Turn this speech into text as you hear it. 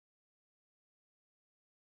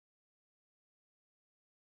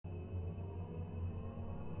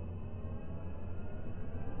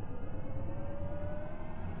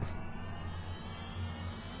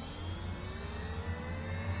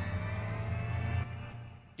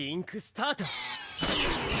リンクスタート。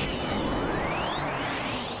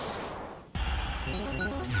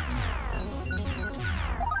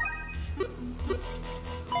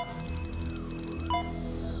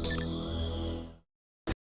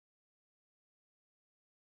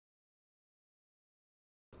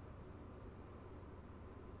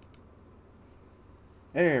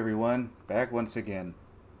Hey everyone, back once again.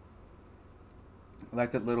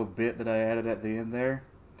 Like that little bit that I added at the end there?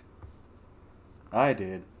 I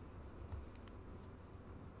did.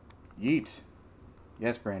 Yeet.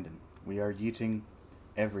 Yes, Brandon, we are yeeting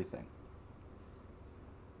everything.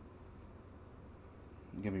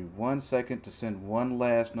 Give me 1 second to send one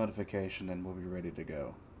last notification and we'll be ready to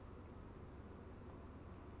go.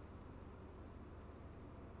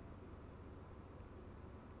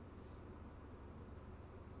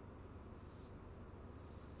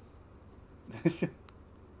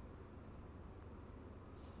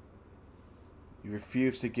 You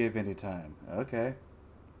refuse to give any time. Okay.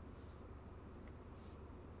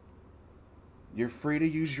 You're free to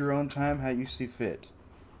use your own time how you see fit.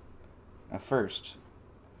 Now first,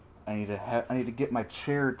 I need to get my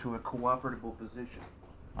chair to a cooperable position.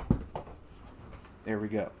 There we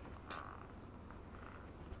go.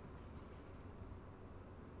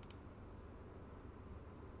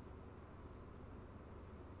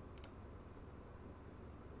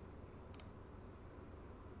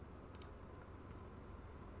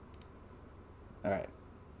 Alright.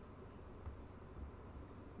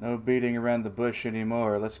 No beating around the bush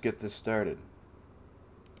anymore. Let's get this started.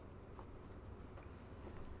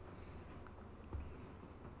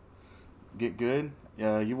 Get good?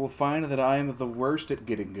 You will find that I am the worst at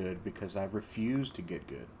getting good because I refuse to get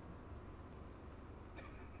good.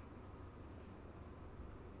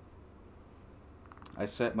 I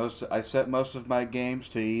set most of my games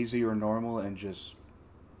to easy or normal and just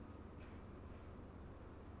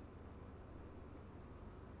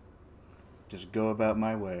go about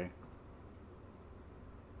my way.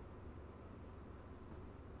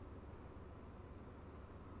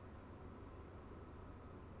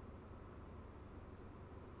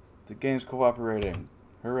 The game's cooperating.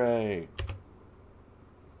 Hooray!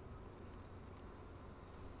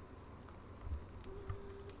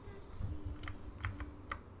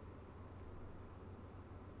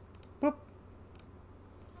 Boop.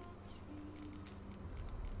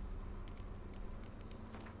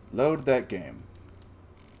 Load that game.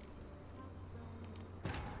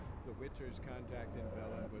 The Witcher's contact in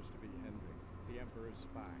Velen was to be Hendrik, the Emperor's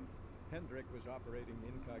spy. Hendrik was operating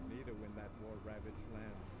incognito in that war-ravaged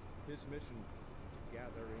land. His mission, to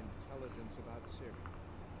gather intelligence about Ciri.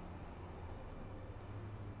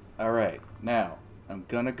 Alright, now, I'm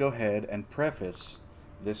gonna go ahead and preface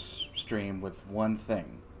this stream with one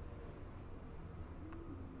thing.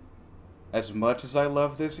 As much as I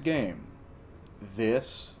love this game,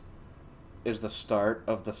 this is the start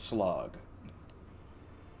of the slog.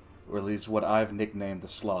 Or at least what I've nicknamed the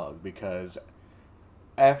slog, because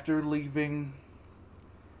after leaving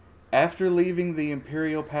the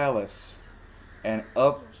Imperial Palace and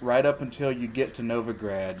right up until you get to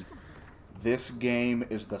Novigrad, this game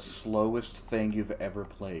is the slowest thing you've ever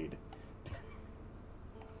played.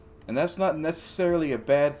 And that's not necessarily a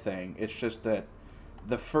bad thing. It's just that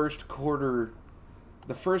the first quarter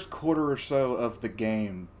or so of the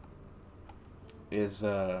game is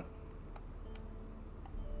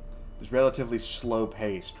relatively slow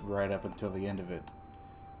paced right up until the end of it.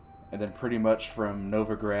 And then pretty much from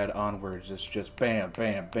Novigrad onwards, it's just bam,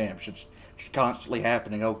 bam, bam. Shit's constantly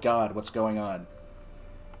happening. Oh God, what's going on?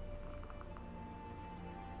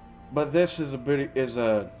 But this is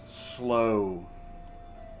a slow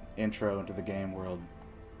intro into the game world.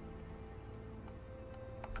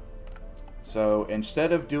 So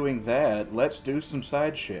instead of doing that, let's do some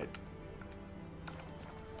side shit.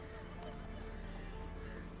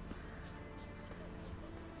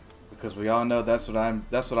 Because we all know that's what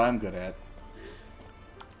I'm good at.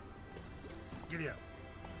 Giddy up.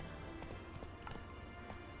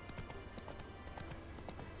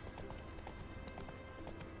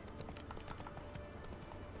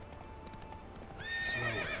 Slower.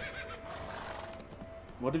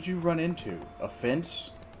 What did you run into? A fence?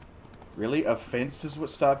 Really? A fence is what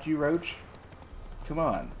stopped you, Roach? Come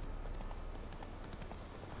on.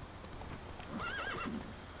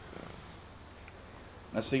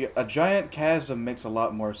 Now see, a giant chasm makes a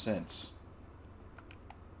lot more sense.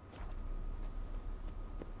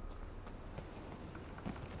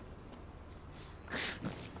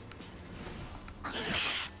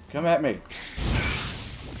 Come at me.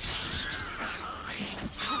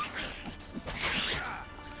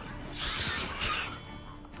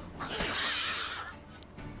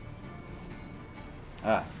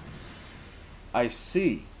 Ah. I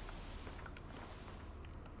see.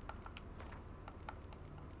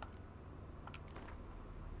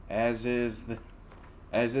 As is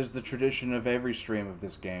the tradition of every stream of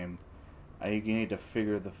this game, I need to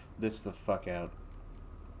figure this the fuck out.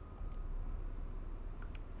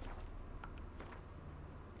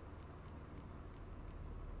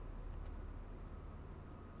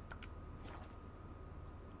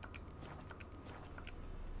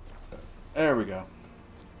 There we go.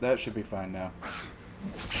 That should be fine now.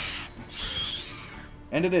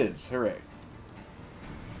 And it is. Hooray.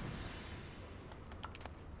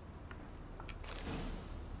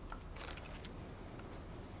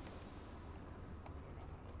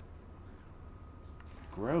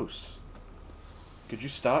 Gross. Could you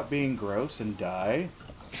stop being gross and die?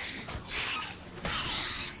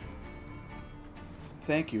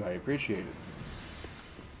 Thank you, I appreciate it.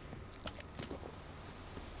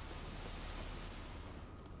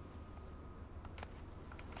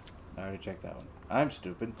 I already checked that one. I'm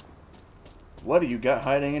stupid. What do you got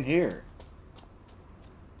hiding in here?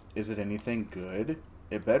 Is it anything good?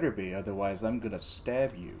 It better be, otherwise I'm gonna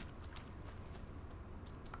stab you.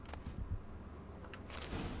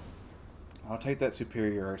 I'll take that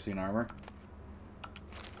superior Ursine armor.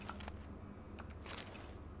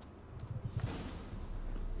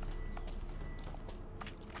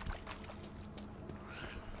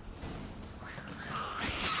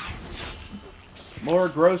 More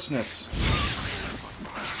grossness.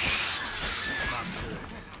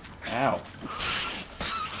 Ow.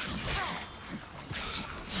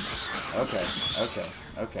 Okay, okay,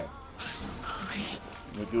 okay.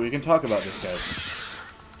 We can talk about this, guys.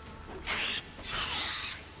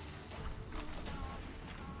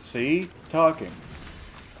 See? Talking.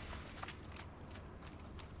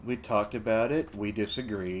 We talked about it. We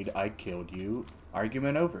disagreed. I killed you.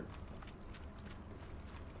 Argument over.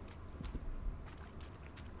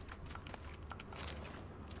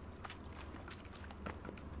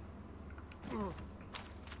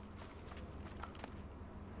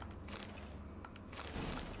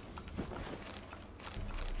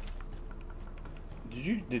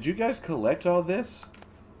 Did you guys collect all this?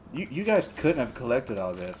 You guys couldn't have collected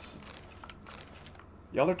all this.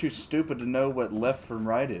 Y'all are too stupid to know what left from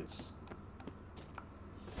right is.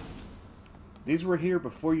 These were here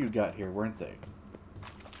before you got here, weren't they?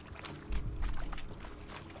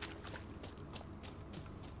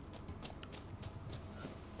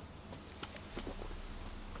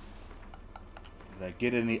 Did I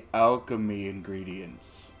get any alchemy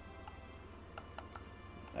ingredients?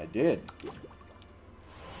 I did.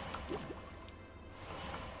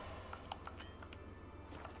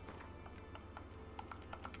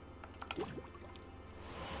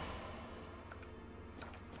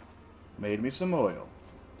 Made me some oil.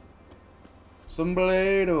 Some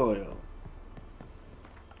blade oil.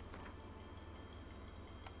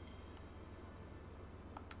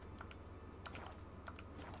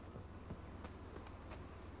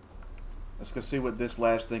 Let's go see what this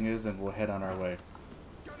last thing is and we'll head on our way.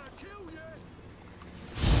 Gonna kill you.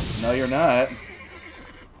 No, you're not.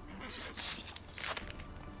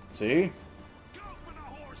 See? Go for the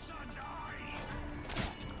horse son's eyes.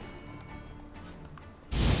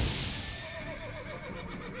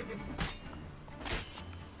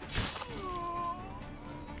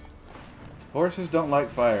 Horses don't like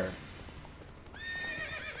fire.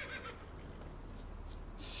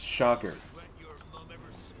 Shocker. Let your mom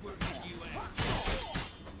ever squirt you out.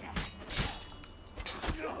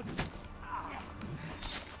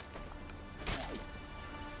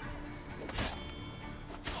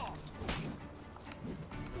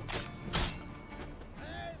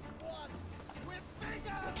 There's one with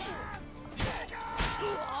bigger hands.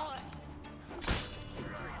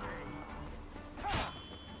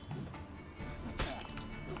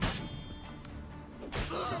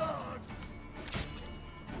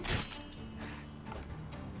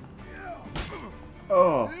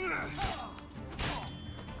 Oh.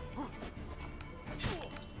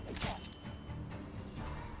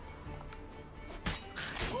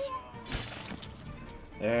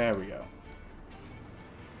 There we go.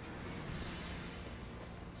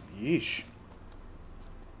 Yeesh.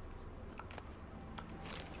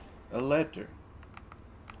 A letter.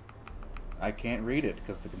 I can't read it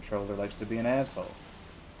because the controller likes to be an asshole.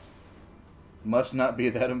 Must not be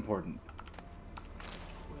that important.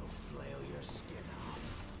 We'll flail your skin off.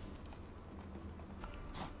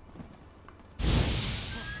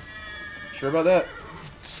 Sure about that?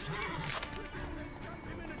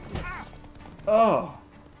 Oh.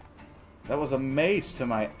 That was a mace to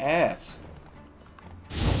my ass.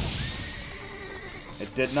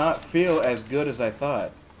 It did not feel as good as I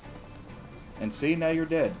thought. And see, now you're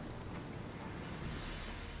dead.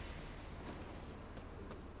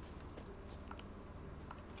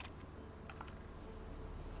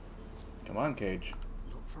 Come on, Cage.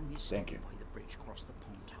 Look for me Thank you. by the bridge across the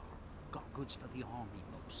pond tower. Got goods for the army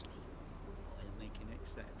mostly. I'll make an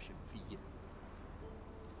exception for you.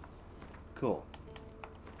 Cool.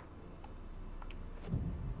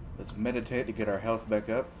 Let's meditate to get our health back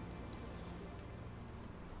up.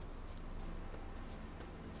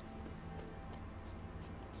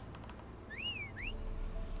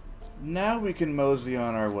 Now we can mosey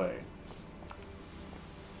on our way.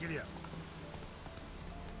 Giddy up.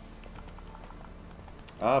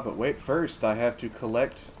 Ah, but wait, first I have to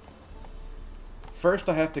collect... First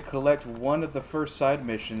I have to collect one of the first side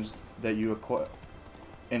missions that you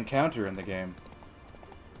encounter in the game.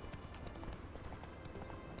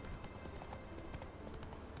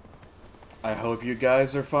 I hope you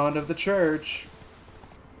guys are fond of the church.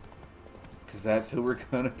 Because that's who we're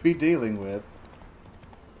going to be dealing with.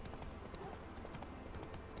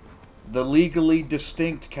 The legally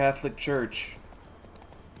distinct Catholic Church.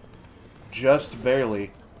 Just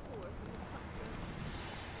barely.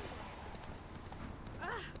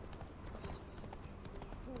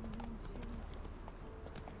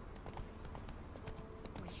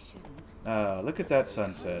 Look at that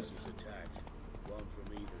sunset. Forces attacked, one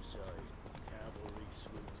from either side. Cavalry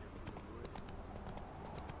swept into the wood.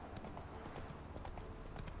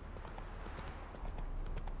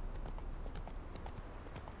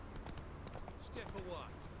 Step away.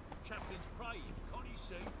 Chaplain's praying, can't you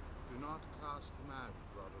see? Do not cast him out,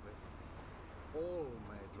 Broderick. All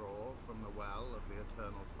may draw from the well of the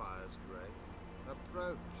eternal fire's grace.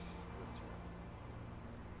 Approach, Richard.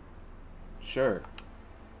 Sure.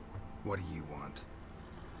 What do you want?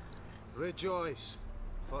 Rejoice,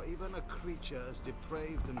 for even a creature as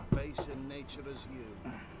depraved and base in nature as you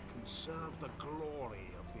can serve the glory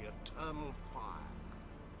of the eternal fire.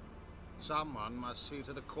 Someone must see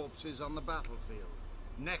to the corpses on the battlefield.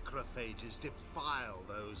 Necrophages defile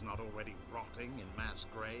those not already rotting in mass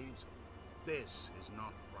graves. This is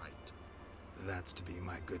not right. That's to be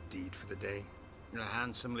my good deed for the day? A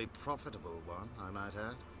handsomely profitable one, I might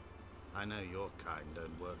add. I know your kind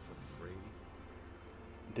don't work for free.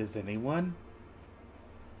 Does anyone?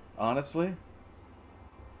 Honestly?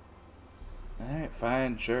 Alright,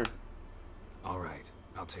 fine, sure. Alright,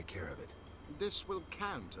 I'll take care of it. This will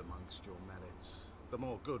count amongst your merits. The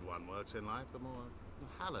more good one works in life, the more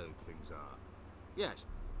hallowed things are. Yes,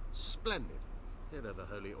 splendid. Here are the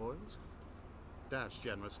holy oils. Dash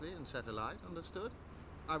generously and set alight, understood?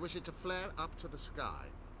 I wish it to flare up to the sky,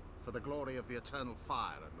 for the glory of the eternal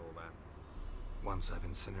fire and all that. Once I've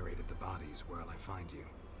incinerated the bodies, where'll I find you?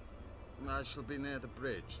 I shall be near the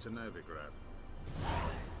bridge to Novigrad.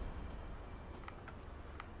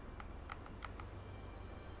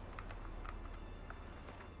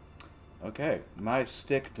 Okay, my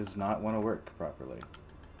stick does not want to work properly.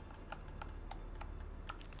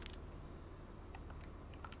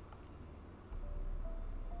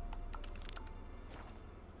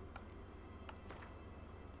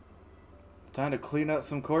 Time to clean up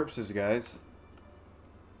some corpses, guys.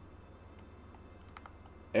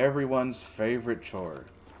 Everyone's favorite chore.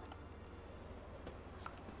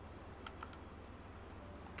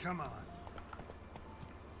 Come on.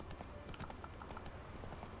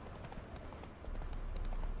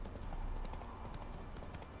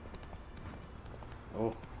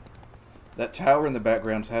 Oh, that tower in the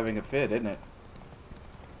background's having a fit, isn't it?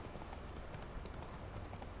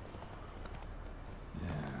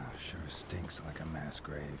 Yeah, sure stinks like a mass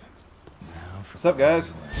grave. Now for What's up,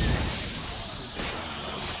 guys?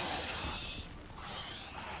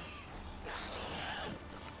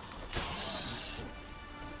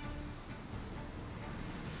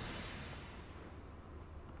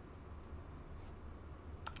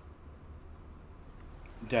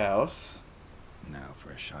 Douse. Now for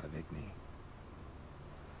a shot of Igni.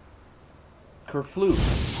 Kerfloof.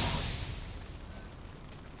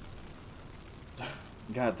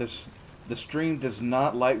 God, the stream does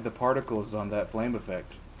not like the particles on that flame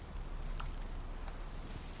effect.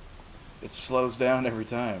 It slows down every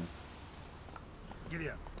time. Giddy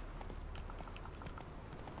up.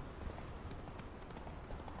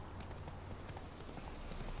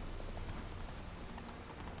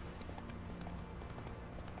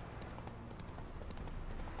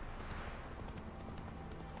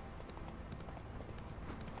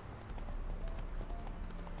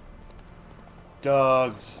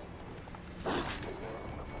 Dogs.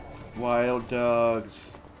 Wild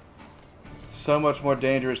dogs. So much more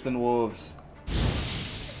dangerous than wolves.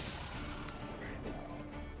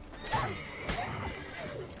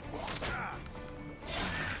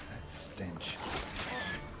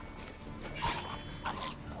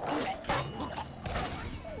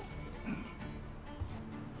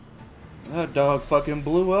 That dog fucking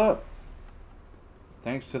blew up.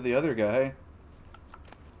 Thanks to the other guy.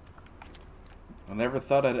 I never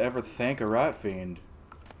thought I'd ever thank a rot fiend.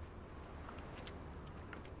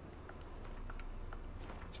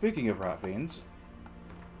 Speaking of rot fiends.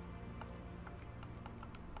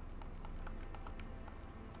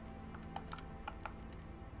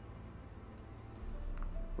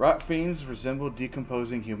 Rot fiends resemble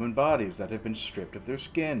decomposing human bodies that have been stripped of their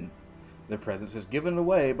skin. Their presence is given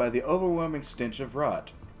away by the overwhelming stench of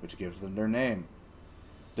rot, which gives them their name.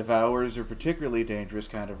 Devourers are a particularly dangerous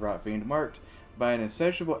kind of rot fiend marked by an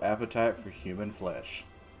insatiable appetite for human flesh.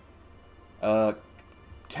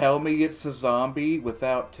 Tell me it's a zombie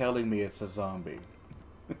without telling me it's a zombie.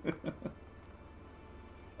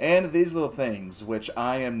 And these little things, which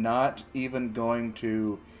I am not even going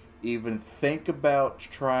to even think about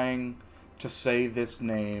trying to say this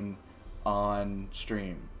name on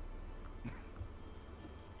stream.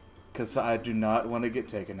 Because I do not want to get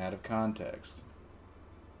taken out of context.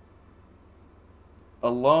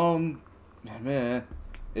 Alone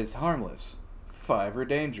is harmless. 5 are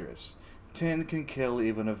dangerous. 10 can kill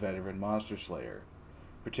even a veteran monster slayer.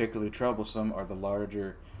 Particularly troublesome are the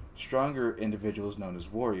larger, stronger individuals known as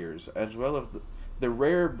warriors, as well as the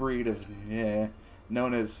rare breed of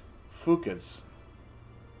known as Fukas.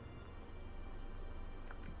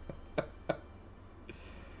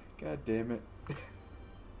 God damn it.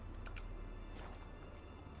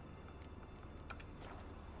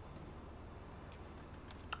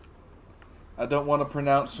 I don't want to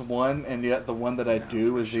pronounce one, and yet the one that I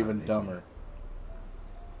do is even dumber.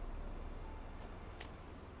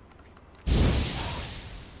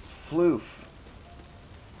 Floof.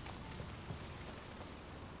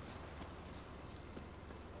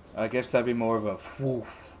 I guess that'd be more of a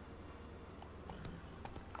woof.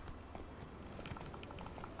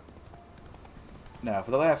 Now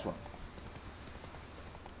for the last one.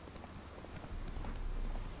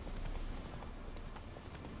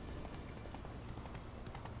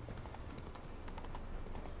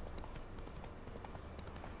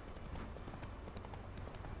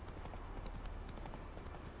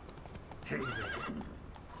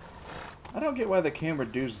 I don't get why the camera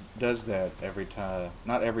does that every time.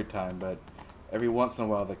 Not every time, but every once in a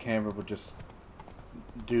while the camera would just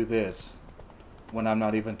do this when I'm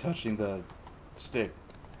not even touching the stick.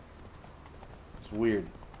 It's weird.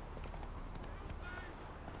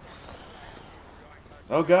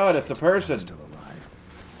 Oh god, it's a person! Still alive.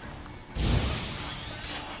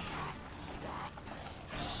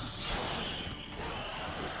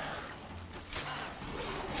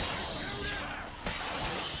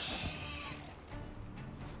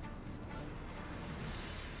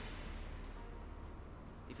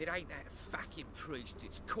 If it ain't that fucking priest,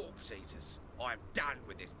 it's corpse eaters. I'm done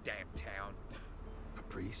with this damn town. A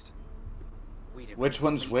priest? Which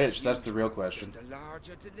one's which? That's the real question. Just a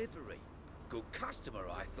larger delivery. Good customer,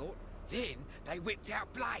 I thought. Then they whipped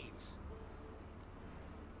out blades.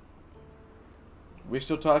 We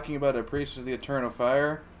still talking about a priest of the eternal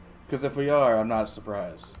fire? Because if we are, I'm not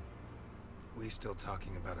surprised. We still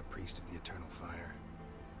talking about a priest of the eternal fire?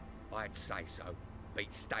 I'd say so.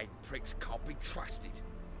 Beat-stained pricks can't be trusted.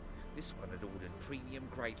 This one had ordered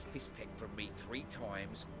premium-grade fist-tech from me 3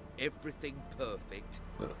 times. Everything perfect.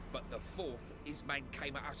 But the 4th, his man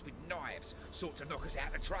came at us with knives, sought to knock us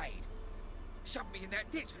out of trade. Shoved me in that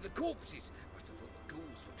ditch with the corpses. Must have thought the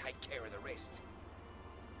ghouls would take care of the rest.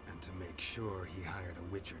 And to make sure, he hired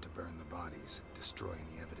a witcher to burn the bodies, destroy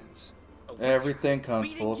any evidence. A witcher? Everything comes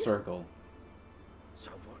Meaning full you? circle.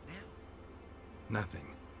 So what now?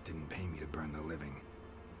 Nothing. Didn't pay me to burn the living.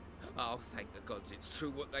 Oh, thank the gods it's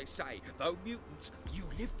true what they say. Though mutants, you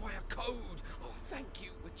live by a code. Oh, thank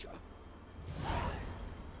you, Witcher.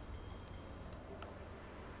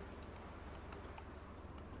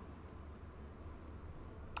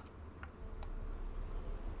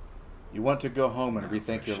 You want to go home and Now rethink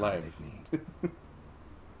for a your shot, life. Igni.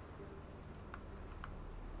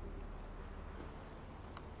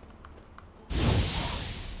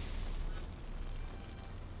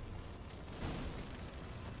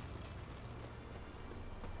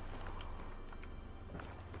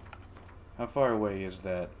 How far away is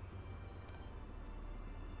that?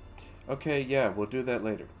 Okay, yeah, we'll do that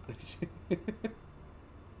later.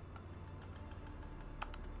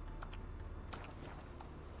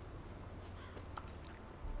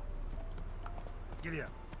 Giddy up.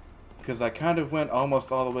 Because I kind of went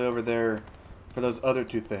almost all the way over there for those other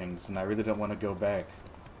 2 things, and I really don't want to go back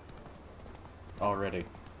already.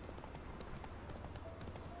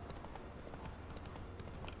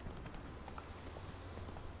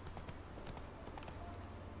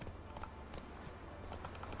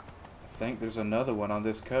 I think there's another one on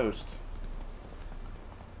this coast.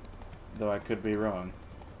 Though I could be wrong.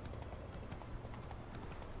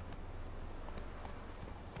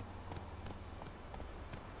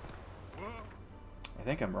 I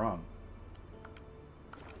think I'm wrong.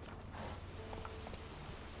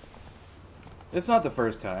 It's not the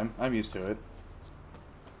first time. I'm used to it.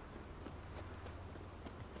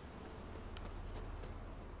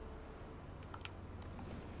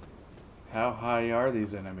 How high are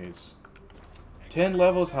these enemies? 10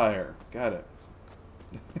 levels higher. Got it.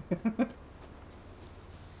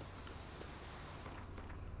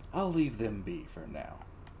 I'll leave them be for now.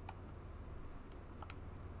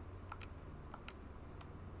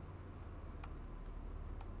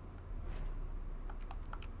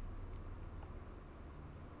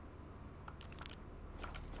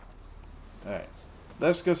 Alright.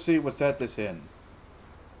 Let's go see what's at this inn.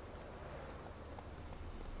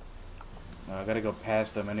 Oh, I gotta go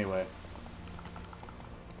past them anyway.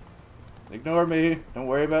 Ignore me. Don't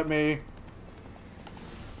worry about me.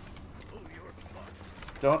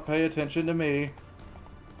 Don't pay attention to me.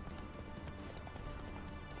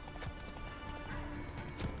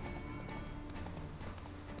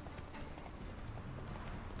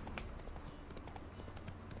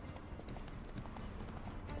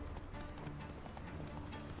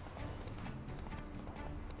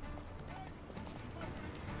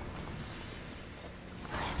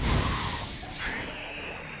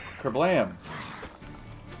 Kerblam!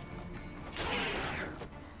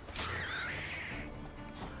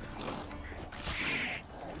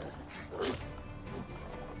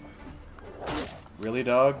 Really,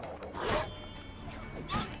 dog?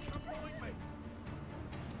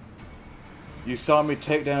 You saw me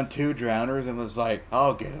take down 2 drowners and was like,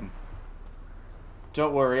 I'll get him.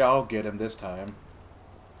 Don't worry, I'll get him this time.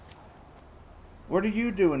 What are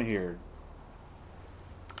you doing here?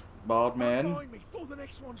 Bald man? Remind me before the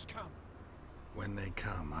next ones come. When they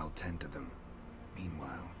come, I'll tend to them.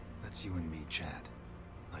 Meanwhile, let's you and me chat.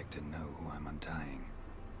 Like to know who I'm untying.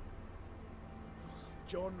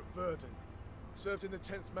 John Verdon. Served in the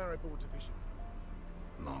 10th Maribor Division.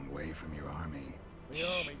 Long way from your army. The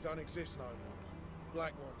army don't exist no more.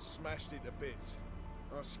 Black Ones smashed it to bits.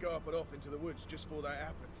 I scarpered off into the woods just before that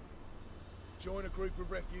happened. Joined a group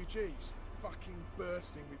of refugees. Fucking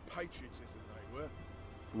bursting with patriotism they were.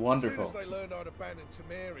 Wonderful. As soon as they learned I'd abandoned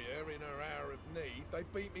Temeria in her hour of need, they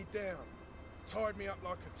beat me down. Tied me up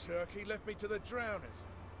like a turkey, left me to the drowners.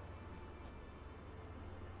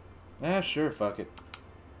 Ah, sure, fuck it.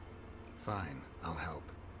 Fine, I'll help.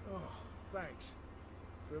 Oh, thanks.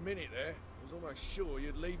 For a minute there, I was almost sure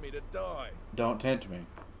you'd leave me to die. Don't tempt me.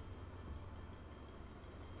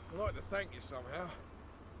 I'd like to thank you somehow,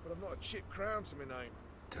 but I've not a chip crown to my name.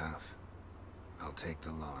 Tough. I'll take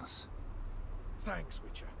the loss. Thanks,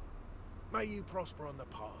 Witcher. May you prosper on the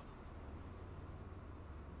path.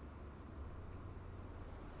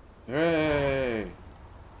 Hooray!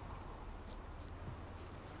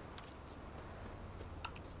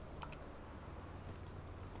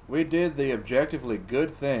 We did the objectively good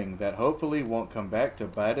thing that hopefully won't come back to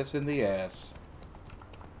bite us in the ass.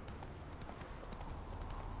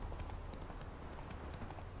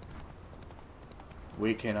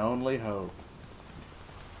 We can only hope.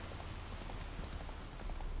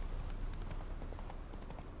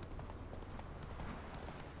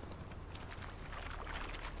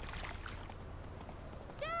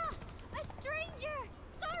 A stranger!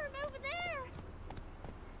 Saw him over there!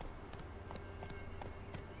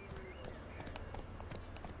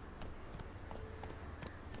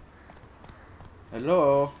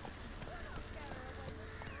 Hello?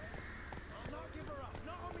 I'll not give her up,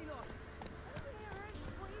 not on me life. Hear her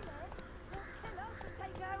squealing. They'll kill us and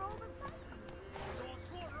take her all the same. So I'll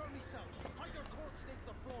slaughter her myself. Hide her corpse neath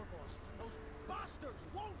the floorboards. Those bastards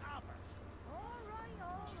won't have her. All right,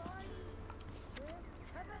 all right. We'll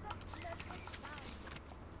cover the blood with sand.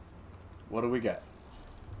 What do we got?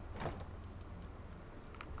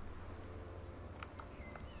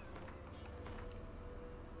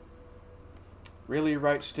 Really,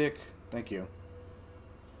 right stick? Thank you.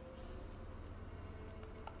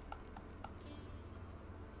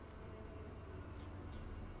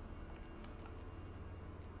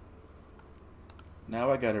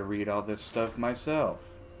 Now I gotta read all this stuff myself.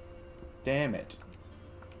 Damn it.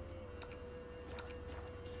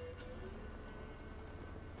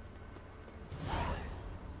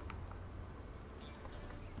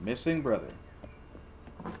 Missing brother.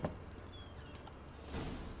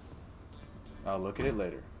 I'll look at it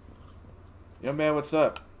later. Yo, man, what's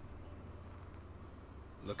up?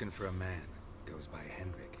 Looking for a man. Goes by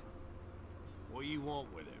Hendrik. What do you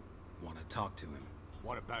want with him? Want to talk to him.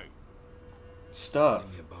 What about? stuff.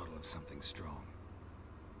 Give me a bottle of something strong.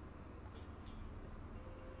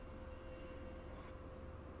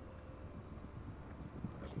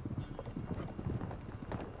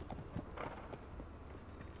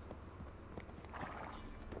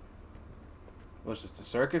 What's this, the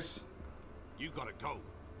circus? You gotta go.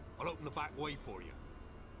 I'll open the back way for you.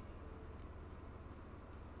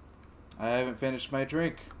 I haven't finished my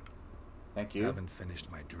drink. Thank you. Haven't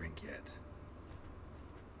finished my drink yet.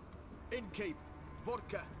 Innkeep,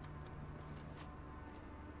 vodka.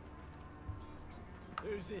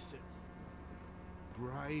 Who's this?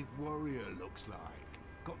 Brave warrior, looks like.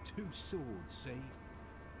 Got 2 swords, see?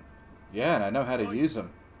 Yeah, and I know how to use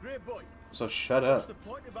them. Great boy. So shut What's up. the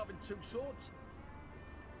point of having 2 swords?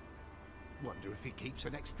 Wonder if he keeps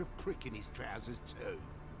an extra prick in his trousers too.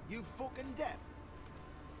 You fucking deaf?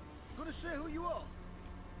 Gonna say who you are?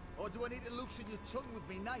 Or do I need to loosen your tongue with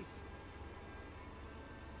me knife?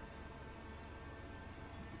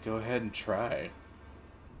 Go ahead and try.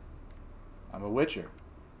 I'm a witcher.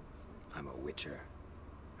 I'm a witcher.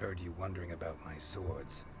 Heard you wondering about my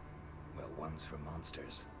swords. Well, one's for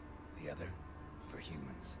monsters, the other for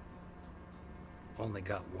humans. Only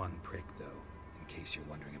got 1 prick, though, in case you're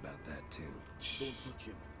wondering about that, too. Don't touch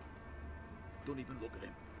him. Don't even look at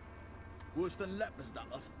him. Worse than lepers, that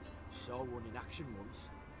lot. Saw one in action once.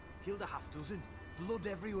 Killed a half-dozen. Blood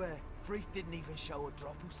everywhere. Freak didn't even show a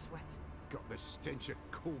drop of sweat. Got the stench of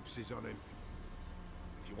corpses on him.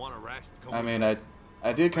 If you want to rest, come I with mean, me.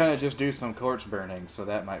 I did kind of just do some corpse burning, so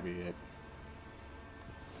that might be it.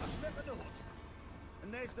 I slept in the hut.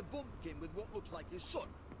 And there's the bumpkin with what looks like his son.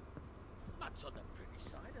 That's on the pretty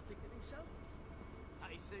side, I think to myself.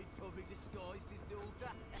 I see, probably disguised his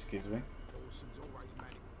daughter. Excuse me. Dawson's always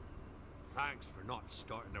manic. Thanks for not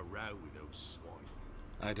starting a row with those swine.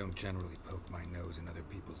 I don't generally poke my nose in other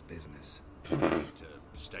people's business. To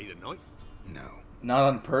stay the night? No. Not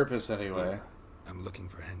on purpose, anyway. I'm looking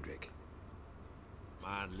for Hendrik.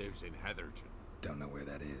 Man lives in Heatherton, Don't know where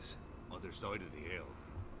that is. other side of the hill.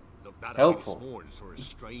 Looked at Helpful. it this morning, saw a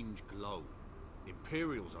strange glow.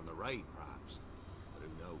 Imperials on the raid, perhaps. But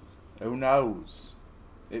who knows? Who knows?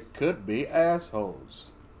 It could be assholes.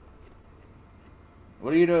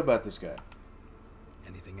 What do you know about this guy?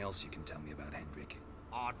 Anything else you can tell me about Hendrik?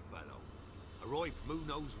 Odd fellow. Arrived from who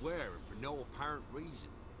knows where and for no apparent reason.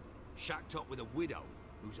 Shacked up with a widow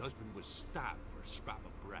whose husband was stabbed for a scrap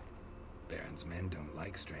of bread. Baron's men don't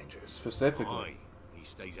like strangers. Specifically. Aye, he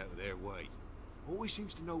stays out of their way. Always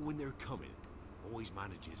seems to know when they're coming. Always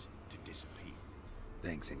manages to disappear.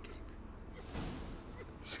 Thanks, Innkeep.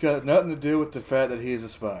 It's got nothing to do with the fact that he's a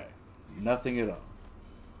spy. Nothing at all.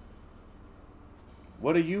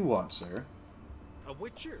 What do you want, sir? A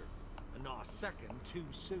witcher, and not a second too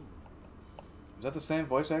soon. Is that the same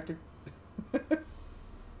voice actor?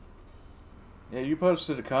 Yeah, you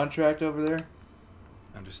posted a contract over there?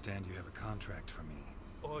 Understand you have a contract for me.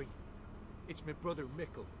 Oi, it's my brother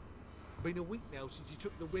Mickle. Been a week now since he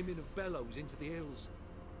took the women of Bellows into the hills.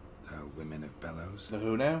 The women of Bellows? The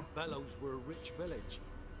who now? Bellows were a rich village,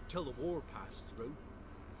 till the war passed through.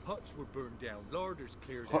 Huts were burned down, larders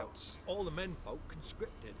cleared Huts. out, all the menfolk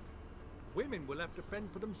conscripted. Women were left to fend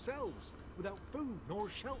for themselves, without food nor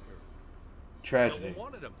shelter. Tragedy. No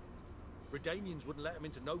one wanted them. Redanians wouldn't let them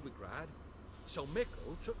into Novigrad, so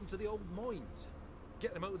Mickle took them to the old mines,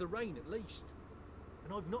 get them out of the rain at least.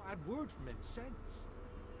 And I've not had word from him since.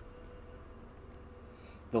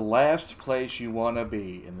 The last place you want to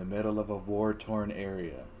be in the middle of a war-torn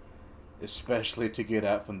area, especially to get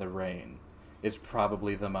out from the rain, is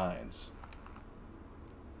probably the mines.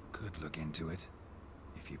 Could look into it,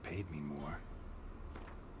 if you paid me more.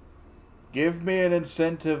 Give me an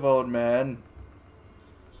incentive, old man.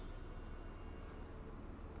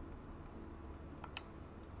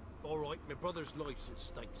 Alright, my brother's life's at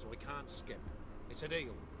stake, so I can't skip. It's a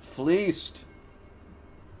deal. Fleeced.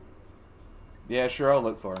 Yeah, sure, I'll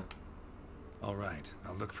look for him. All right,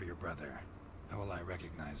 I'll look for your brother. How will I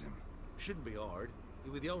recognize him? Shouldn't be hard. He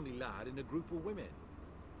was the only lad in a group of women.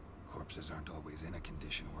 Corpses aren't always in a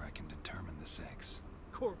condition where I can determine the sex.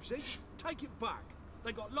 Corpses? Take it back.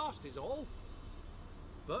 They got lost is all.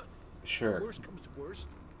 But, Sure. worst comes to worst.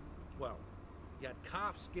 Well, he had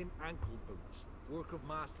calfskin ankle boots, work of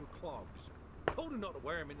Master Clogs. Told him not to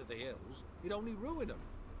wear him into the hills. He'd only ruin him.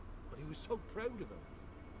 But he was so proud of him.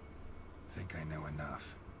 Think I know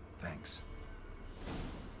enough. Thanks.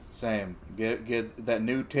 Same. Get that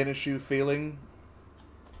new tennis shoe feeling.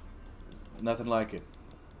 Nothing like it.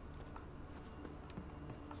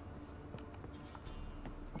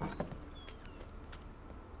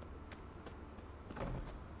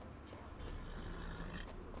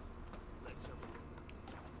 Let's have a look.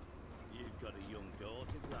 You've got a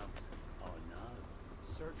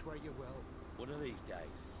search where you will. One of these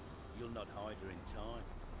days, you'll not hide her in time.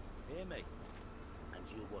 Hear me? And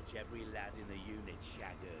you'll watch every lad in the unit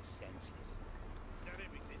shag her senseless. That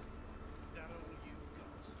everything? That all you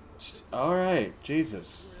got? Alright,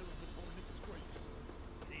 Jesus.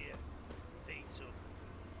 There, eat up.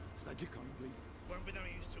 Thank you kindly. Won't be no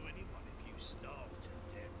use to anyone if you starve to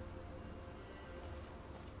death.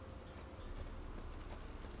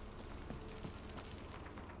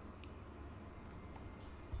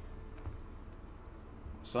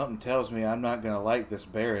 Something tells me I'm not gonna like this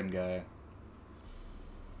Baron guy.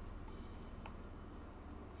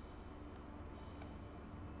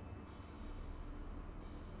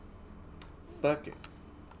 Fuck it.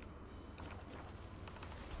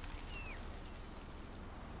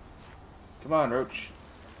 Come on, Roach.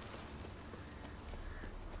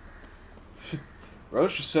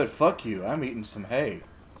 Roach just said, fuck you, I'm eating some hay.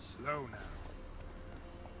 Slow now.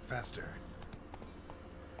 Faster.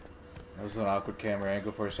 That was an awkward camera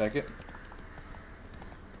angle for a second.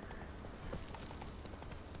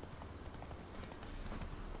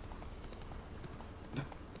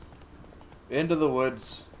 Into the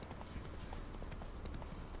woods.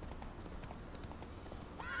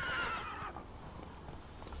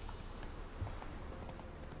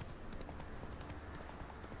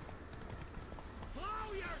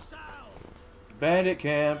 Bandit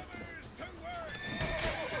camp.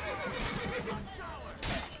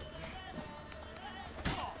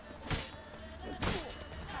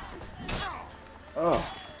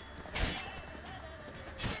 Oh.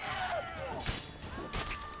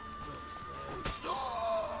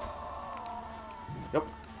 Yep.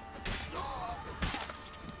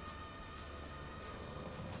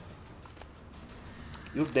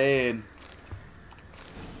 You dead.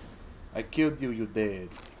 I killed you, you dead.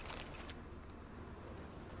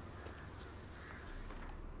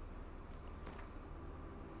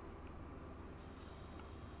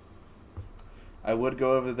 I would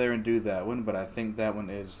go over there and do that one, but I think that one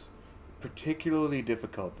is particularly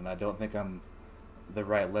difficult, and I don't think I'm the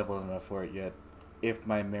right level enough for it yet, if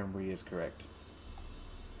my memory is correct.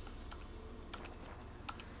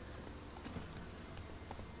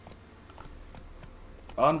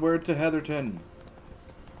 Onward to Heatherton.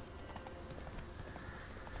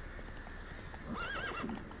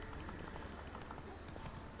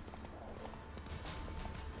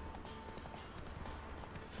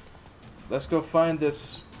 Let's go find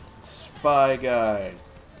this spy guy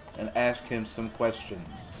and ask him some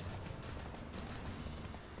questions.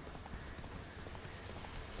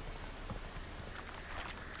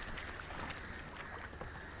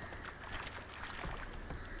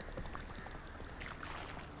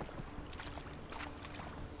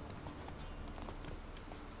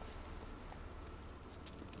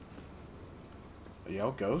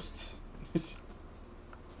 Yo, ghosts?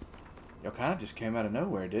 Y'all kind of just came out of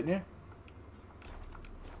nowhere, didn't you?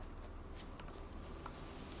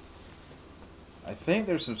 I think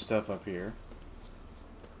there's some stuff up here.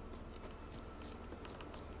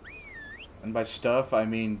 And by stuff, I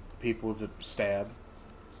mean people to stab.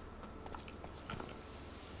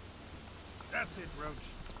 That's it, Roach.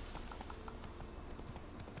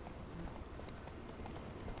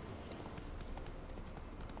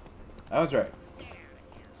 I was right.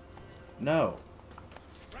 No.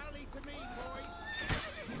 Rally to me, boys.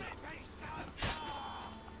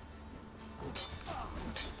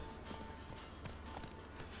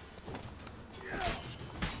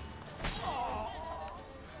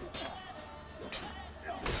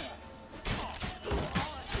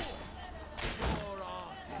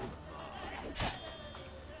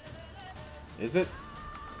 Is it?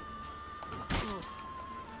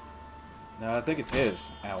 No, I think it's his.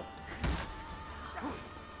 Ow.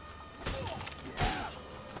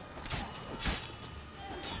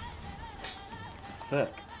 Fuck.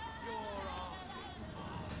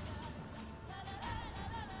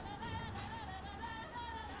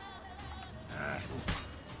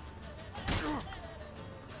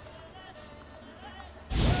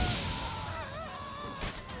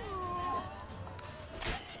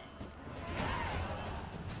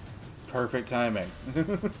 Perfect timing.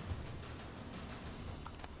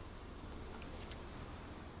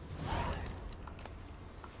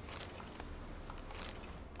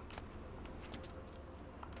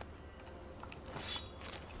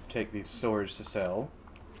 Take these swords to sell.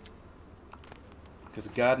 Because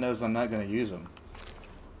God knows I'm not going to use them.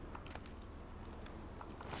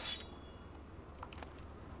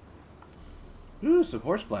 Ooh, some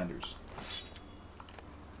horse blinders.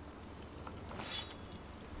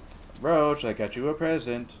 Roach, I got you a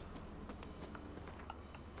present.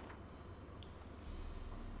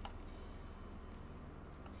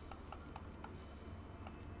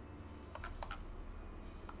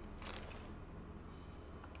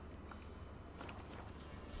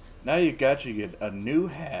 Now you get a new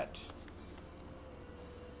hat.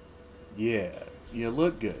 Yeah, you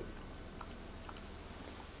look good.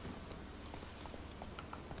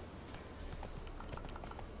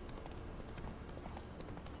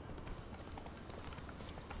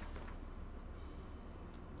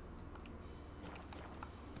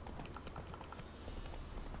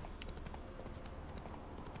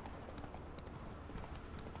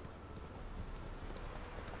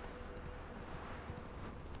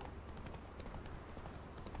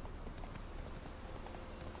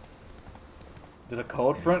 Did a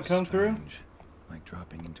cold front come through? Like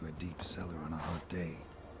dropping into a deep cellar on a hot day.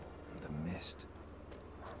 And the mist.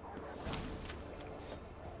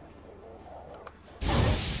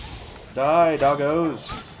 Die,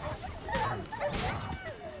 doggos.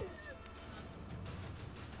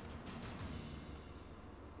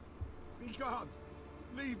 Be gone.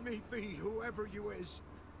 Leave me be, whoever you is.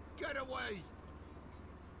 Get away.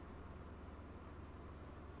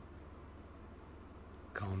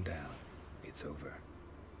 Calm down. It's over.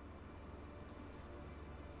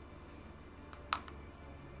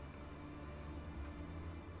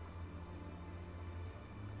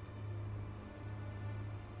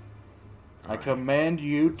 I command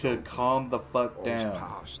you to calm the fuck All's down.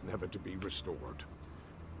 past, never to be restored.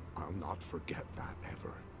 I'll not forget that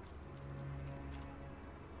ever.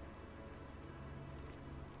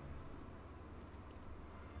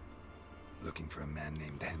 Looking for a man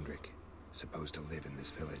named Hendrik, supposed to live in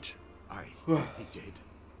this village. Aye, he did.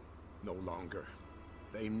 No longer.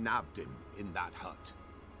 They nabbed him in that hut.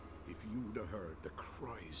 If you'd have heard the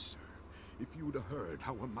cries, sir. If you'd have heard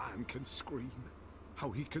how a man can scream.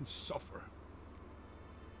 How he can suffer.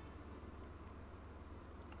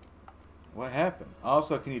 What happened?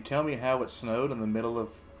 Also, can you tell me how it snowed in the middle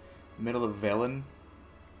of Velen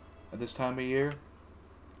at this time of year?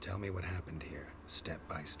 Tell me what happened here, step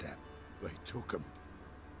by step. They took him.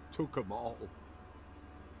 Took him all.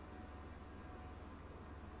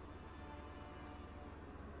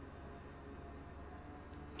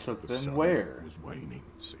 Took The them sun where? was waning,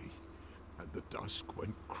 see? And the dusk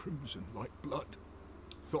went crimson like blood.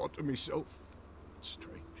 Thought to myself,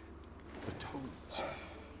 strange. The toads.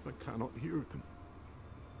 I cannot hear them.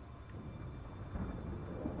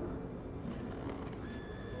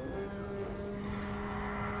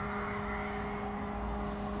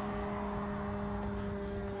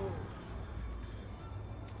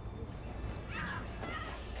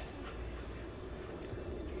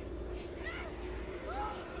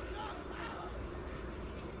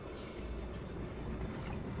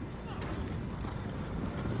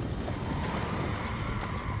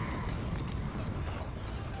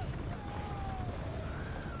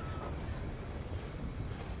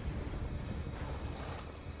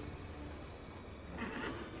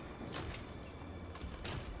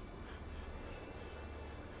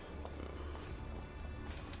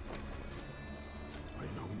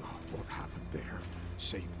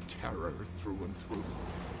 Save terror through and through.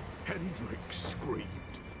 Hendrik screamed.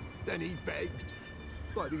 Then he begged.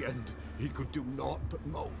 By the end, he could do naught but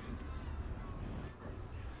moan.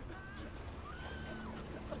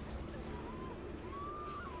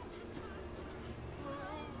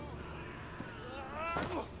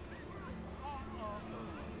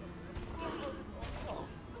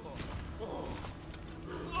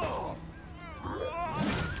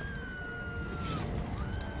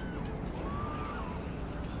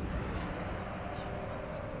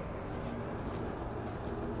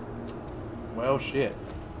 Well, shit.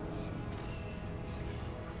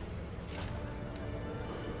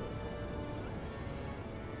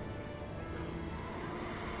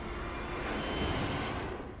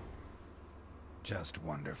 Just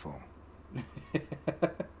wonderful.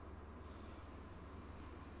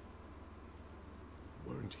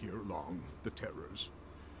 Weren't here long, the terrors.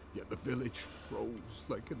 Yet the village froze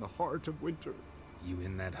like in the heart of winter. You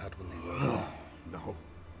in that hut when they rode off? No,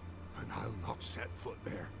 and I'll not set foot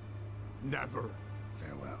there. Never.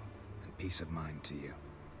 Farewell, and peace of mind to you.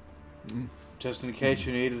 Just in case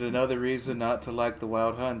you needed another reason not to like the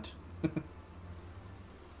Wild Hunt.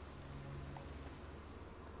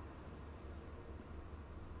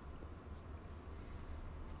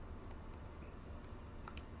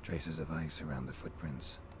 Traces of ice around the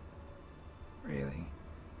footprints. Really?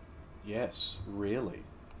 Yes, really.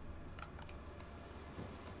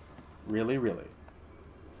 Really, really.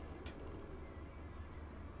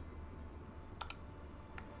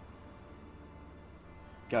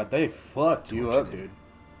 God, they fucked you up, dude.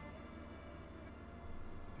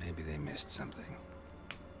 Maybe they missed something.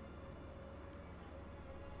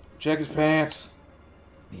 Check his pants.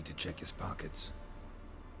 Need to check his pockets.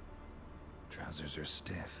 Trousers are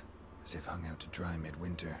stiff. as if hung out to dry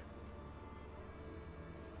midwinter.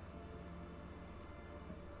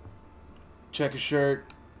 Check his shirt.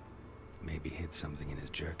 Maybe hid something in his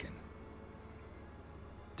jerkin.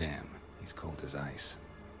 Damn, he's cold as ice.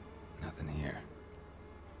 Nothing here.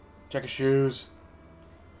 Check his shoes.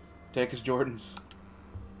 Take his Jordans.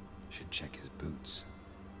 Should check his boots.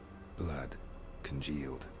 Blood,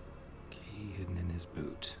 congealed. Key hidden in his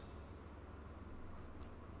boot.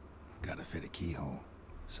 Gotta fit a keyhole.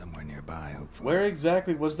 Somewhere nearby, hopefully. Where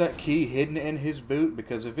exactly was that key hidden in his boot?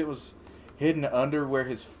 Because if it was hidden under where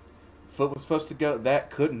his foot was supposed to go, that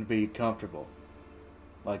couldn't be comfortable.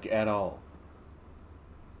 Like, at all.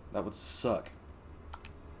 That would suck.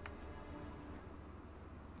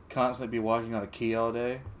 Constantly be walking on a key all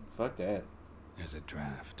day? Fuck that. There's a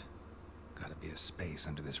draft. Gotta be a space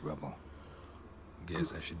under this rubble.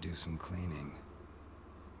 Guess I should do some cleaning.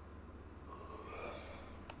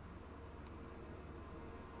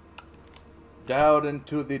 Down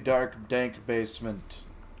into the dark, dank basement.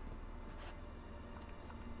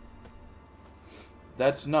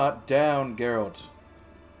 That's not down, Geralt.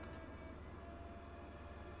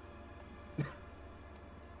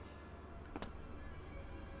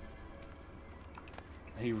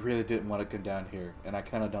 He really didn't want to come down here, and I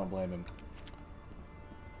kind of don't blame him.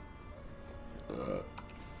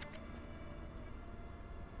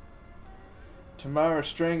 Tamara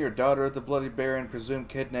Stringer, daughter of the Bloody Baron, presumed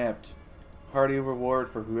kidnapped. Hearty reward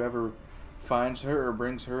for whoever finds her or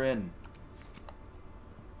brings her in.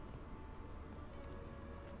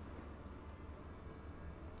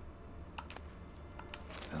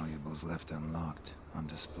 Valuables left unlocked, on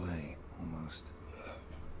display, almost.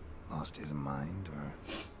 Lost his mind, or...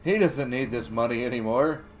 He doesn't need this money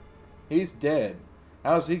anymore. He's dead.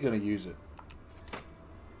 How's he gonna use it?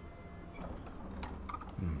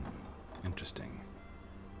 Interesting.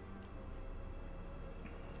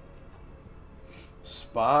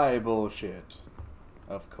 Spy bullshit.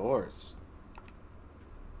 Of course.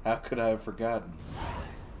 How could I have forgotten?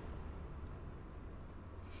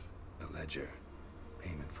 A ledger.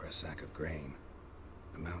 Payment for a sack of grain.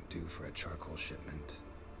 Amount due for a charcoal shipment.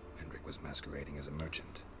 Hendrik was masquerading as a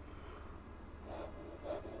merchant.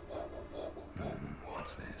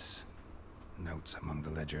 What's this? Notes among the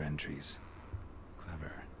ledger entries.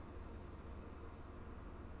 Clever.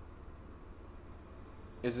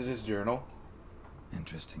 Is it his journal?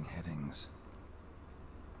 Interesting headings.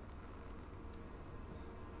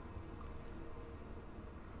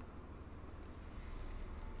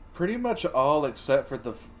 Pretty much all except for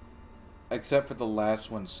the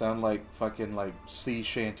last one sound like fucking like sea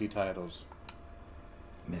shanty titles.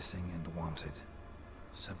 Missing and wanted.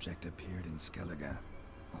 Subject appeared in Skellige.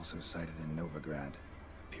 Also cited in Novigrad.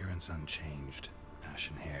 Appearance unchanged.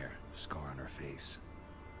 Ashen hair. Scar on her face.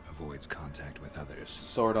 Avoids contact with others.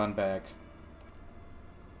 Sword on back.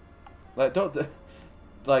 Like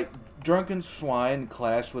like drunken swine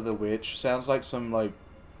clashed with a witch sounds like some like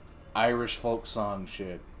Irish folk song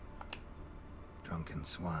shit. Drunken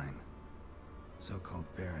swine. So-called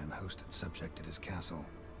Baron hosted subject at his castle,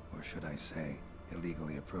 or should I say,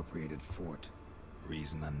 illegally appropriated fort.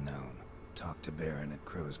 Reason unknown. Talked to Baron at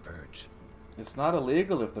Crow's Perch. It's not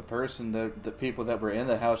illegal if the people that were in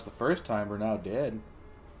the house the first time are now dead.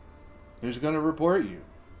 Who's gonna report you?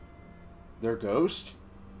 Their ghost?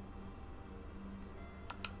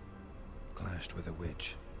 Clashed with a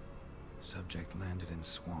witch. Subject landed in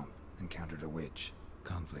swamp, encountered a witch.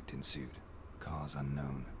 Conflict ensued. Cause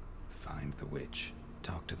unknown. Find the witch.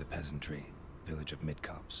 Talk to the peasantry. Village of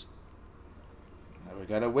Midcopse. Now we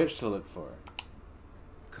got a witch to look for.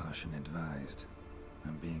 Caution advised.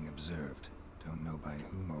 I'm being observed. Don't know by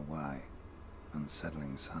whom or why.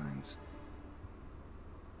 Unsettling signs.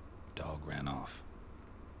 Dog ran off.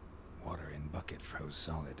 Water in bucket froze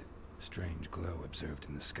solid. Strange glow observed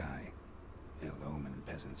in the sky. Ill omen,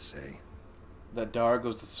 peasants say. That dog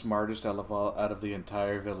was the smartest out of the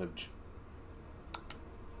entire village.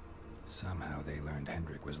 Somehow they learned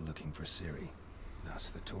Hendrik was looking for Ciri. Thus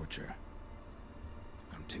the torture.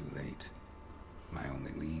 I'm too late. My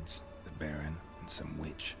only leads, the Baron and some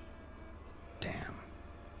witch. Damn.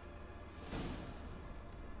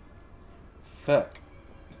 Fuck.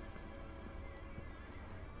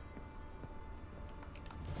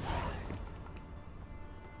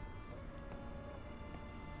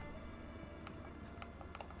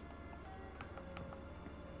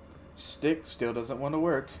 Stick still doesn't want to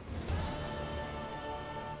work.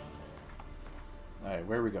 Alright,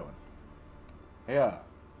 where are we going? Yeah.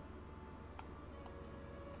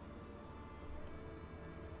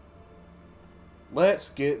 Let's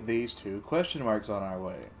get these 2 question marks on our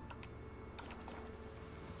way.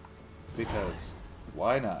 Because,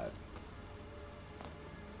 why not?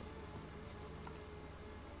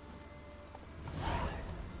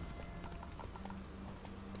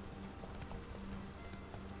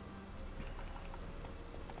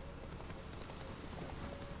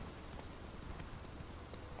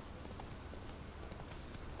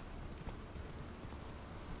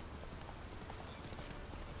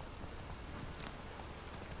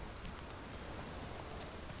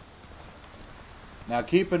 Now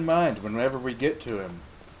keep in mind, whenever we get to him,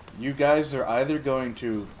 you guys are either going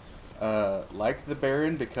to like the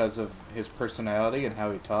Baron because of his personality and how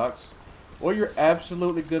he talks, or you're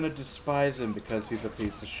absolutely going to despise him because he's a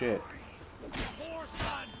piece of shit.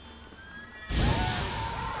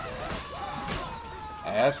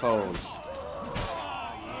 Assholes.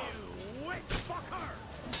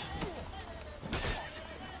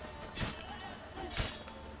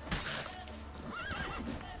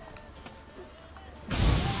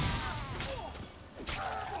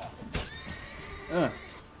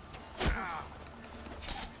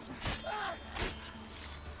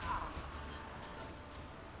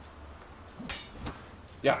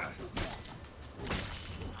 Yeah.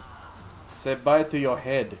 Say bye to your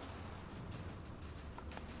head.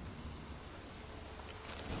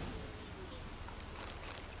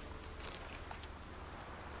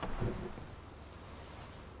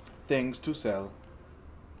 Things to sell.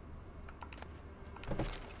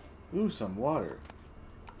 Ooh, some water.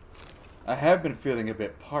 I have been feeling a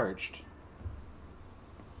bit parched.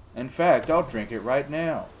 In fact, I'll drink it right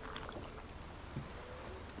now.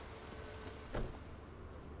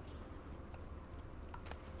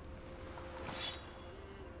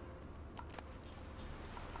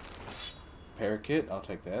 Parakeet, I'll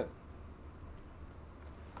take that.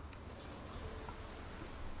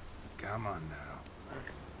 Come on now.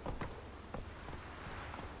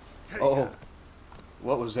 Oh,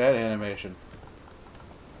 what was that animation?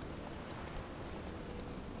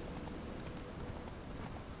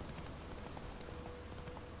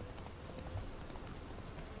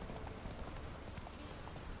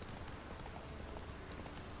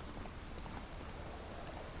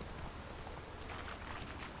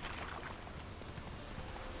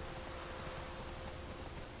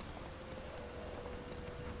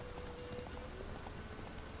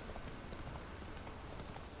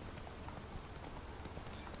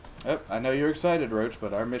 Oh, I know you're excited, Roach,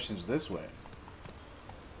 but our mission's this way.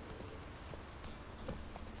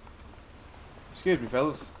 Excuse me,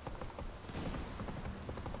 fellas.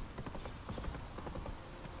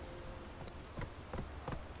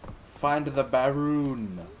 Find the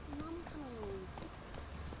Baroon.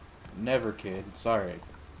 Never, kid. Sorry.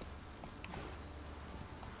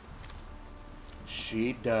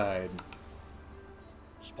 She died.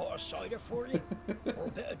 Spot of cider for you? Or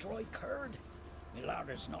a bit of dry curd? My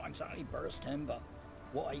ladder's not exactly bursting, but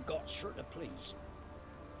what I got sure to please.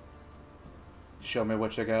 Show me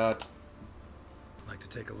what you got. Like to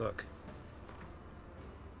take a look.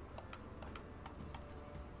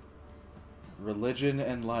 Religion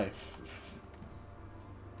and Life.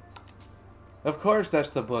 Of course that's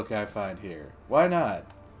the book I find here. Why not?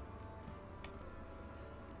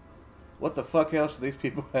 What the fuck else do these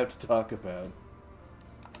people have to talk about?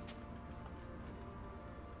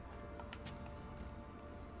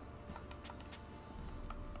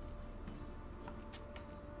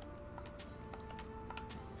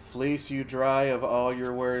 Fleece you dry of all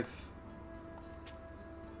your worth.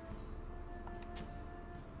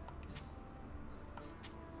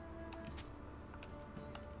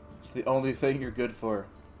 It's the only thing you're good for.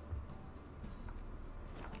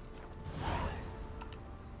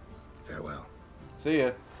 Farewell. See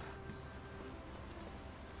ya.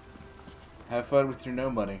 Have fun with your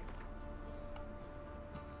no money.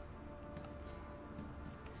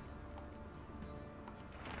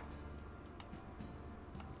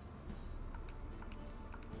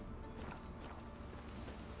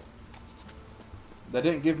 That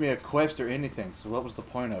didn't give me a quest or anything, so what was the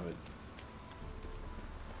point of it?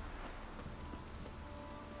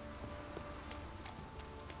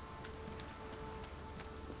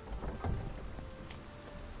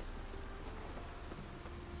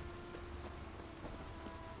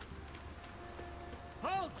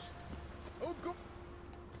 Halt! Oh, go.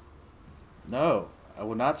 No, I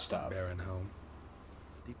will not stop. Baron home?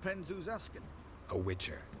 Depends who's asking. A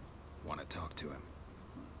witcher. Want to talk to him.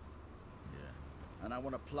 And I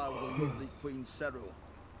want to plow the lovely Queen Seru.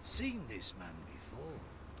 Seen this man before.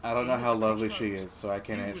 I don't know how lovely she is, so I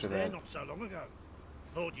can't You answer was there that. not so long ago.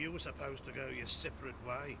 Thought you were supposed to go your separate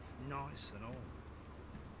way, nice and all.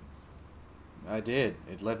 I did.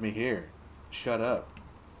 It led me here. Shut up.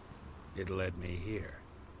 It led me here.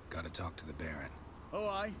 Gotta talk to the Baron. Oh,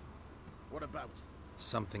 aye? What about?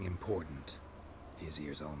 Something important. His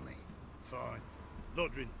ears only. Fine.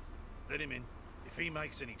 Lodrin, let him in. If he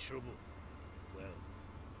makes any trouble, well,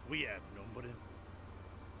 we outnumber him.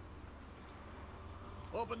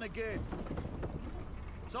 Open the gate.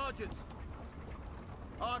 Sergeants!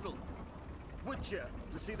 Ardle! Witcher,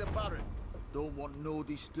 to see the Baron. Don't want no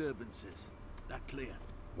disturbances. That clear?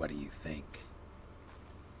 What do you think?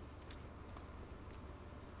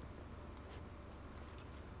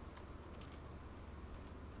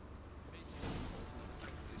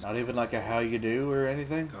 Not even like a how you do or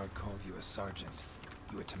anything? Guard called you a sergeant.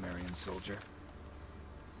 You a Temerian soldier?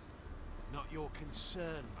 Not your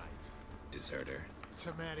concern, mate. Deserter.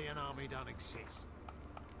 Temerian army don't exist.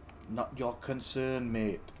 Not your concern,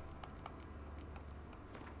 mate.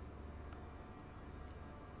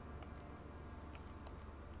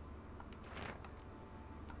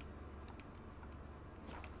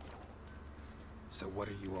 So what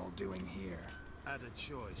are you all doing here? Had a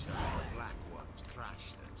choice after the Black Ones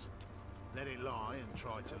thrashed us. Let it lie and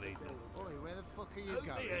try to lead them. Oi, where the fuck are you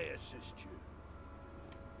going? May I assist you?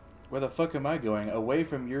 Where the fuck am I going? Away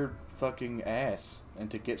from your fucking ass and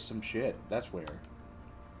to get some shit. That's where.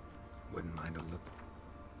 Wouldn't mind a look.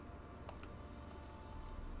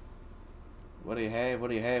 What do you have? What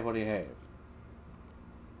do you have? What do you have?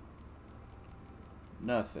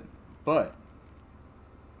 Nothing. But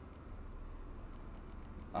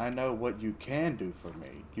I know what you can do for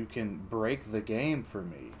me. You can break the game for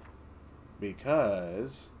me.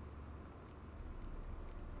 Because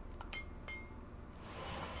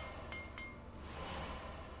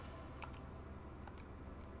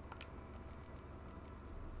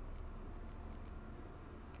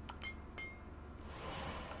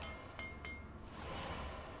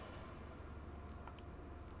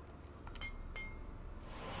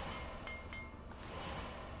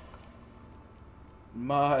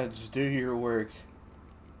mods, do your work.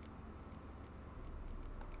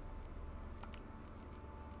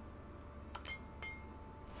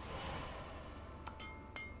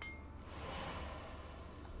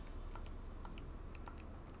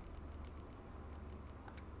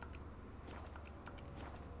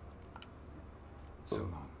 So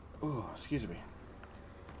long. Oh, excuse me.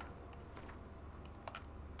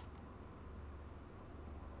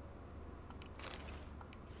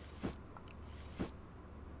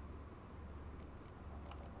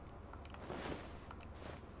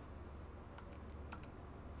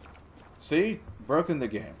 See? Broken the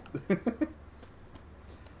game.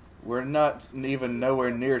 We're not even nowhere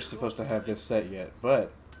near supposed to have this set yet,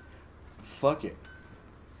 but fuck it.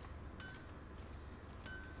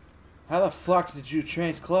 How the fuck did you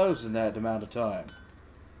change clothes in that amount of time?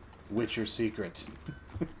 Witcher secret.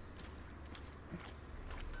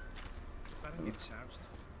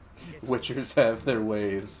 Witchers have their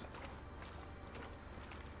ways.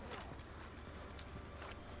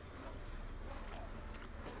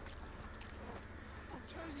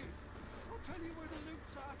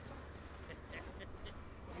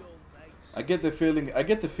 I get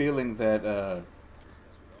the feeling that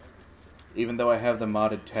even though I have the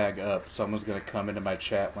modded tag up, someone's gonna come into my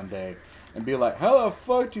chat one day and be like, "How the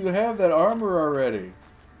fuck do you have that armor already?"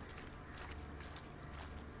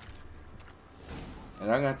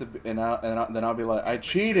 And I'm gonna have to, then I'll be like, "I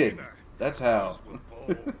cheated. That's how."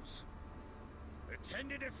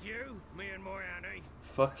 Attended a few, me and my Annie.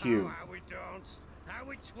 Fuck you. Oh, how we danced, how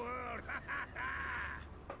we twirled.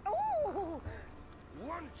 Ooh!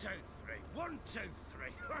 1, 2, 3. 1, 2,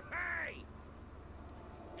 3. Hey!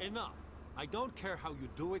 Enough. I don't care how you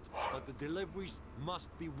do it, but the deliveries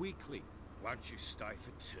must be weekly. Won't you stay for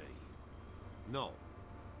tea? No.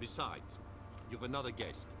 Besides, you've another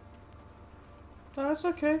guest. No, it's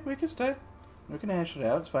okay. We can stay. We can hash it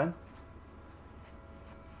out. It's fine.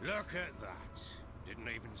 Look at that. Didn't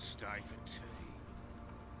even stay for tea.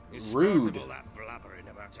 It's Rude. all that blabbering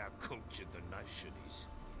about how cultured the nation is.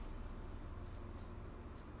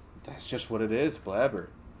 That's just what it is, blabber.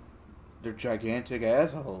 They're gigantic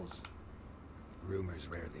assholes. Rumors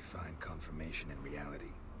rarely find confirmation in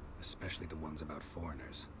reality, especially the ones about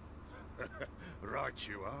foreigners. Right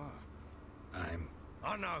you are.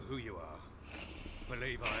 I know who you are.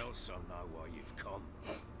 Believe I also know why you've come.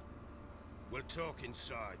 We'll talk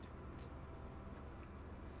inside.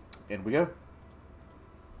 In we go.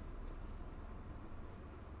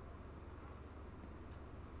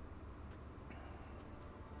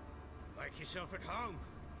 Make yourself at home.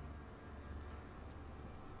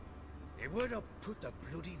 Hey, where'd I put the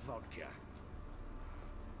bloody vodka?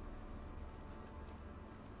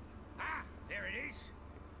 Ah, there it is.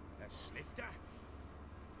 A snifter.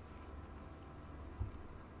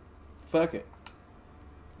 Fuck it.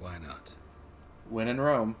 Why not? When in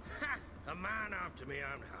Rome. Ha! A man after my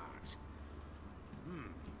own heart.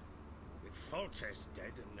 With Foltest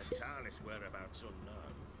dead and Natalis whereabouts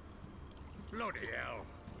unknown. Bloody hell.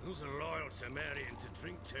 Who's a loyal Temerian to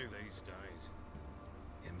drink to these days?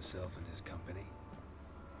 Himself and his company?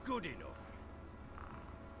 Good enough.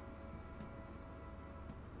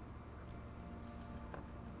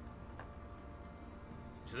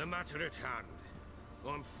 To the matter at hand.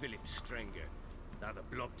 I'm Philip Strenger. Now the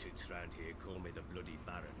Blobtits round here call me the Bloody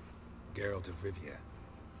Baron. Geralt of Rivia.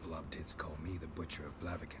 Blobtits call me the Butcher of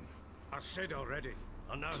Blaviken. I said already,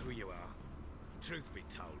 I know who you are. Truth be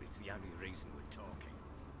told, it's the only reason we're talking.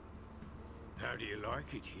 How do you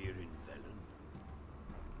like it here in Velen?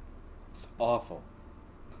 It's awful.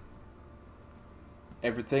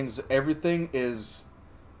 Everything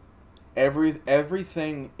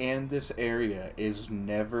in this area is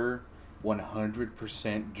never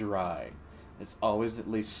 100% dry. It's always at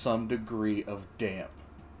least some degree of damp.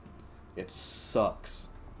 It sucks.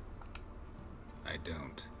 I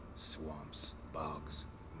don't. Swamps, bogs,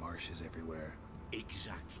 marshes everywhere.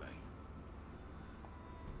 Exactly.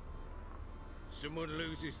 Someone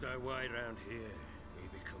loses their way around here, he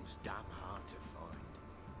becomes damn hard to find.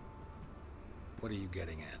 What are you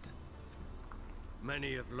getting at?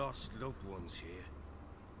 Many have lost loved ones here.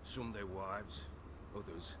 Some their wives,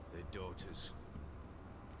 others their daughters.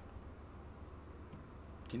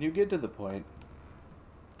 Can you get to the point?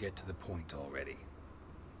 Get to the point already.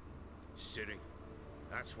 Ciri,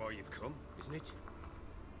 that's why you've come, isn't it?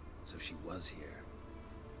 So she was here.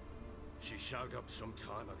 She showed up some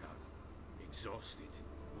time ago. Exhausted,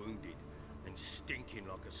 wounded, and stinking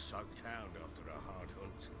like a soaked hound after a hard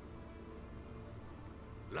hunt.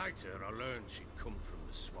 Later, I learned she'd come from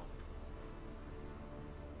the swamp.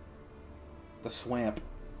 The swamp.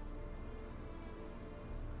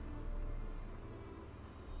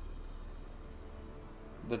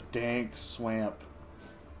 The dank swamp.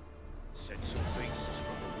 Said some beasts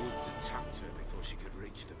from the woods attacked her before she could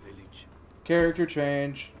reach the village. Character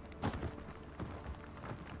change.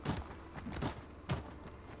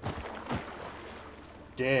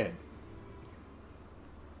 Dead.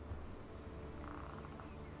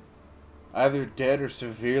 Either dead or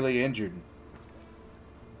severely injured.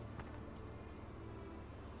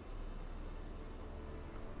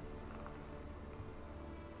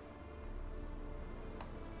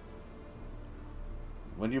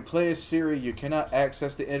 When you play as Ciri, you cannot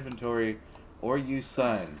access the inventory or use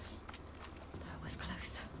signs. That was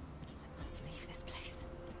close. I must leave this place.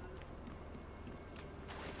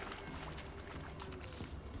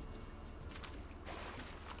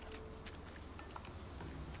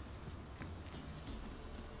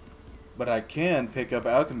 But I can pick up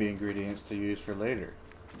alchemy ingredients to use for later.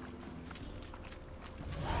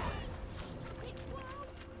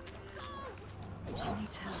 She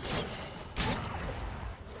needs help.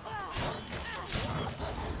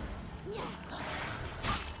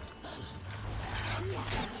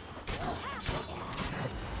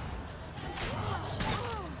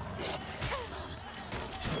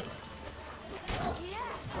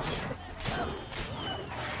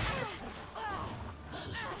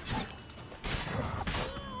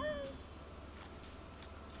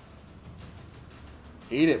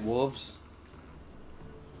 Eat it, wolves.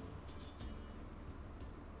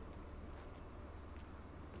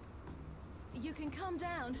 You can calm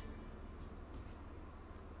down.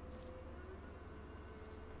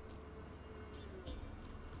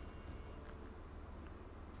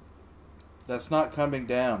 That's not coming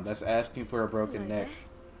down. That's asking for a broken Hello neck.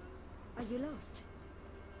 there. Are you lost?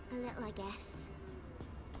 A little, I guess.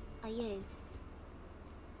 Are you?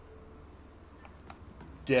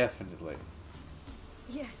 Definitely.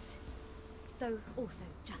 Yes. Though also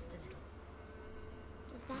just a little.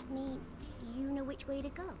 Does that mean you know which way to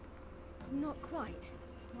go? Not quite.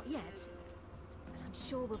 Not yet. But I'm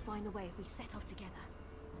sure we'll find the way if we set off together.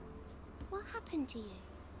 What happened to you?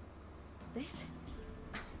 This?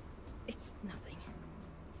 It's nothing.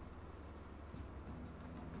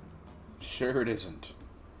 Sure it isn't.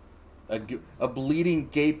 A bleeding,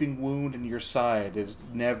 gaping wound in your side is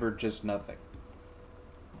never just nothing.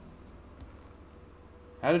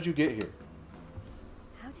 How did you get here?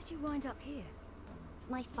 How did you wind up here?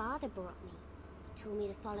 My father brought me. Told me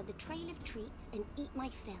to follow the trail of treats and eat my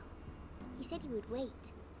fill. He said he would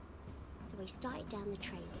wait. So I started down the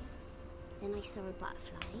trail. Then I saw a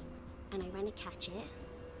butterfly, and I ran to catch it,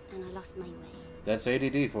 and I lost my way. That's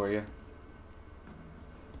ADD for you.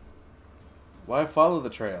 Why follow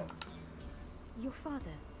the trail? Your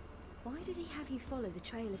father. Why did he have you follow the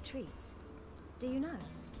trail of treats? Do you know?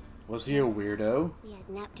 Was he a weirdo? We had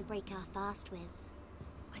nap to break our fast with.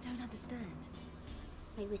 I don't understand.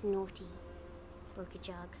 I was naughty. Broke a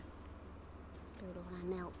jug. Spilled all our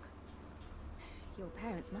milk. Your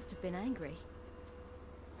parents must have been angry.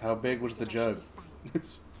 How big was the jug? But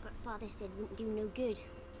father said wouldn't do no good.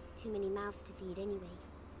 Too many mouths to feed anyway.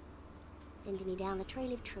 Sending me down the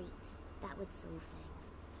trail of treats. That would solve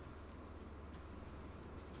things.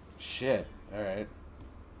 Shit. Alright.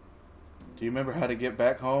 Do you remember how to get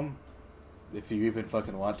back home? If you even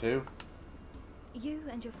fucking want to? You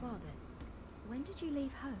and your father. When did you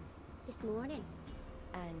leave home? This morning.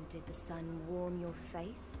 And did the sun warm your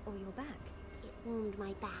face or your back? It warmed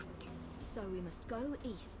my back. So we must go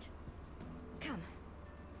east. Come,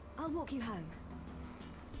 I'll walk you home.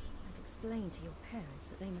 And explain to your parents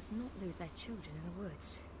that they must not lose their children in the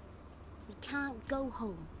woods. We can't go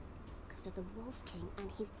home because of the Wolf King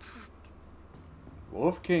and his pack.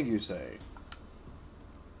 Wolf King, you say?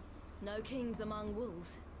 No kings among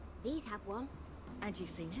wolves. These have one. And you've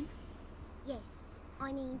seen him? Yes.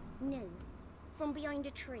 I mean, no. From behind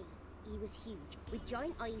a tree. He was huge, with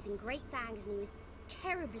giant eyes and great fangs, and he was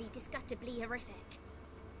terribly, disgustingly horrific.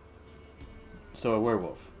 So a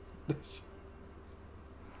werewolf.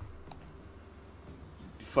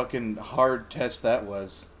 Fucking hard test that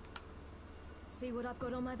was. See what I've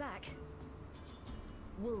got on my back?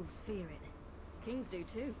 Wolves fear it. Kings do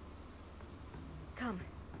too. Come,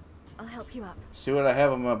 I'll help you up. See what I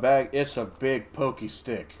have on my back? It's a big pokey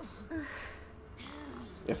stick.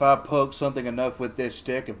 If I poke something enough with this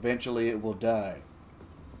stick, eventually it will die.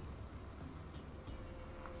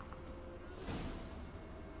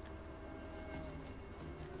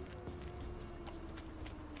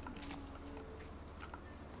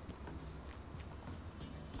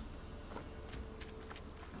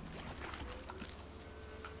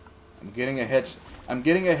 I'm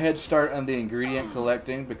getting a head start on the ingredient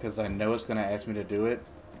collecting because I know it's gonna ask me to do it,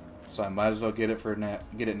 so I might as well get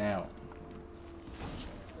it now.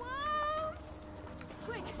 Wolves!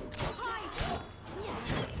 Quick, hide!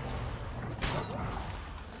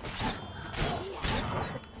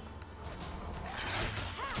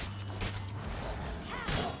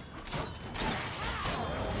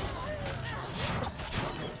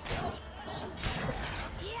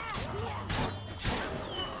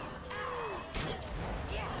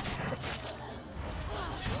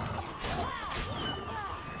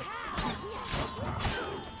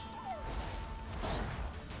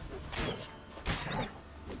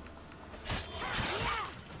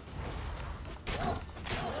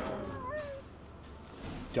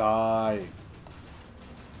 Die.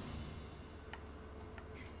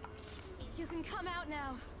 You can come out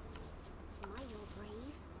now. My, you're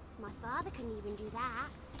brave. My father couldn't even do that.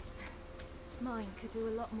 Mine could do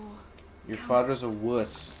a lot more. Your father's a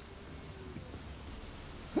wuss.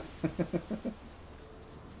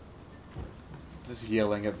 Just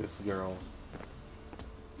yelling at this girl.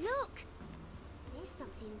 Look! There's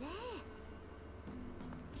something there.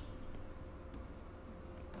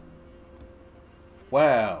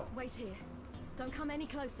 Wow. Wait here. Don't come any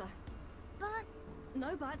closer. But...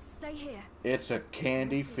 No buts. Stay here. It's a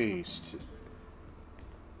candy feast.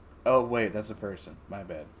 Oh, wait, that's a person. My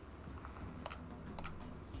bad.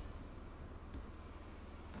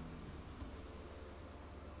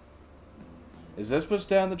 Is this what's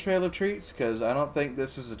down the Trail of Treats? Because I don't think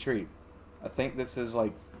this is a treat. I think this is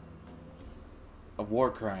like a war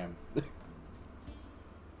crime. Let's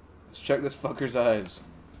check this fucker's eyes.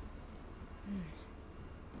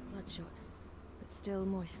 Bloodshot, but still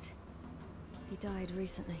moist. He died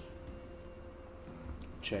recently.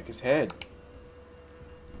 Check his head.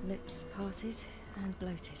 Lips parted and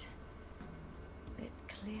bloated. Bit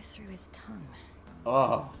clear through his tongue.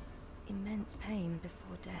 Oh. Immense pain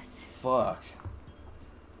before death. Fuck.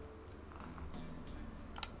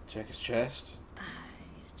 Check his chest.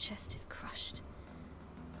 His chest is crushed.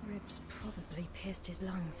 Ribs probably pierced his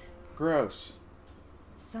lungs. Gross.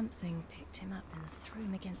 Something picked him up and threw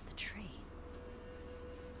him against the tree.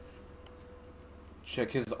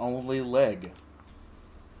 Check his only leg.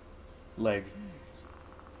 Leg.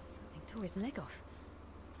 Something tore his leg off.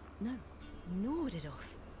 No, gnawed it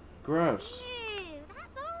off. Gross. Ew,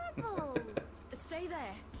 that's horrible. Stay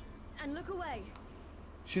there and look away.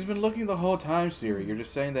 She's been looking the whole time, Siri. You're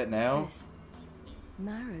just saying that now? What's this?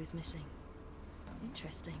 Marrow's missing.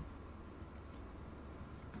 Interesting.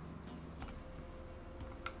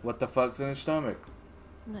 What the fuck's in his stomach?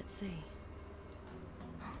 Let's see.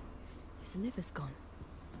 His liver's gone.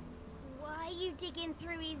 Why are you digging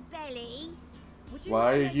through his belly? Would Why know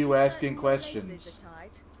are making you asking certain questions? laces are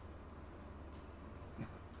tied?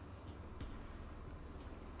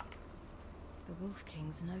 The Wolf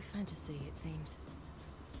King's no fantasy, it seems.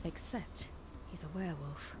 Except he's a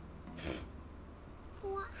werewolf.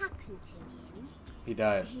 What happened to him? He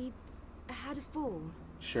died. He had a fall.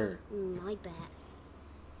 Sure. I bet.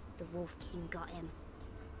 The Wolf King got him.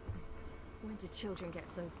 When did children get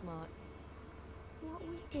so smart? What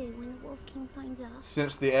will we do when the Wolf King finds us?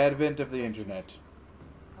 Since the advent of the internet.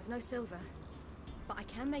 I've no silver, but I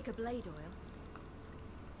can make a blade oil.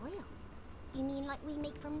 Oil? You mean like we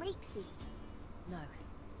make from rapeseed? No,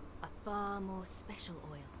 a far more special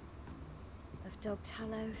oil. Of dog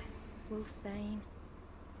tallow, wolfsbane,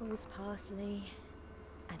 fool's parsley,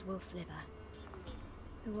 and wolf's liver.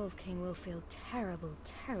 The Wolf King will feel terrible,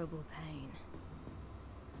 terrible pain.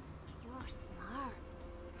 You're smart.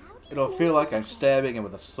 How do you It'll know feel like these I'm things? stabbing him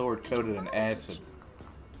with a sword coated in acid.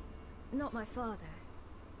 Not my father.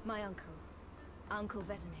 My uncle. Uncle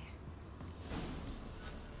Vesemir.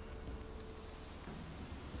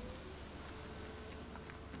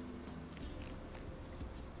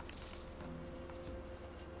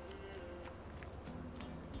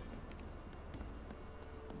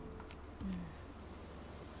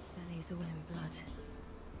 Belly's all in blood.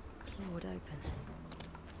 Clawed open.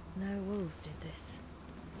 No wolves did this.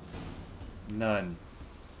 None.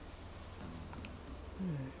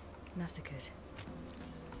 Massacred.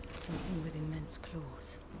 Something with immense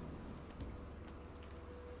claws.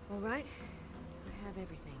 All right, I have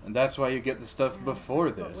everything. And that's why you get the stuff Now before for a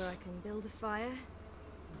spot where this. I can build a fire,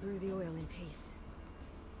 brew the oil in peace.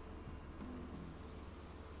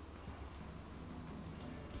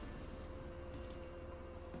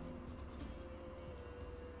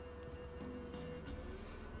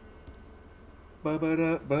 Ba ba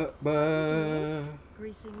da ba ba.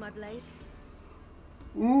 Greasing my blade.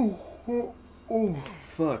 Ooh,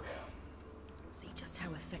 fuck. See just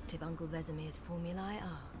how effective Uncle Vesemir's formulae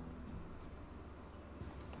are.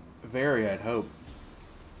 Very, I'd hope.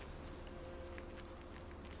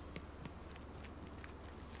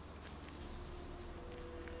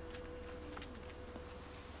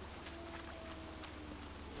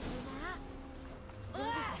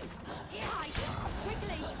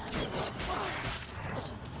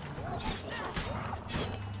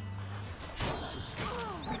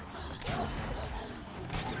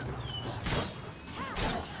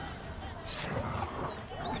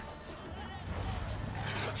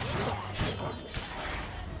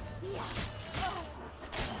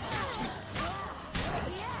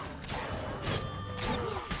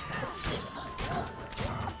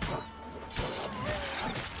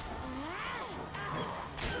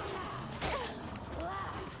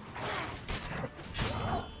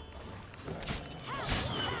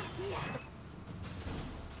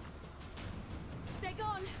 They're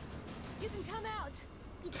gone. You can come out.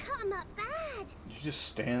 You cut him up bad. You just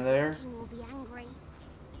stand there, King will be angry.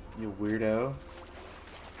 you weirdo.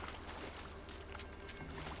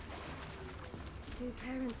 Do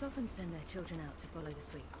parents often send their children out to follow the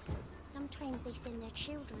sweets? Sometimes they send their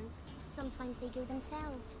children. Sometimes they go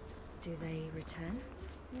themselves. Do they return?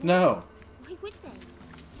 No. Why would they?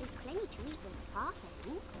 They've plenty to eat when the path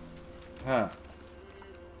ends. Huh.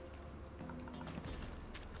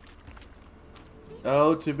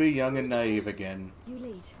 Oh, to be young and naive again. You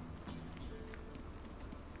lead.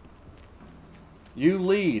 You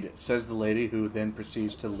lead, says the lady, who then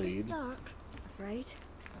proceeds to lead. Dark. Afraid?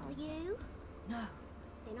 Are you? No.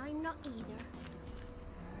 Then I'm not either.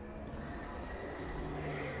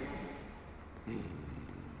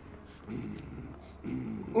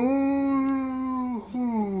 Ooh.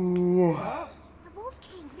 The Wolf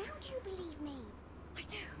King, now do you believe me? I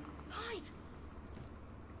do. Hide.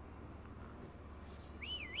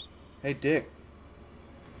 Hey, Dick.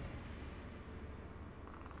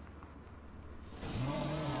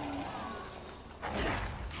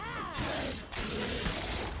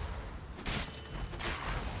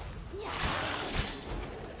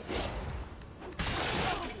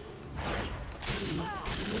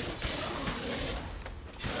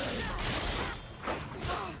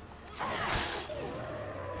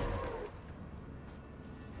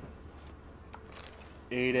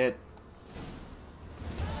 Eat it.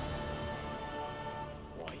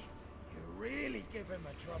 Why, you really give him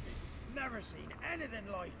a drubbing. Never seen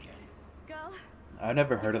anything like it. Girl. I've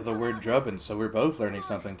never heard of the word drubbing, so we're both learning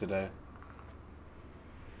something today.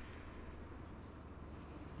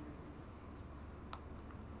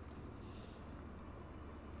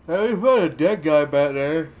 Hey, we found a dead guy back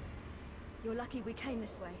there. You're lucky we came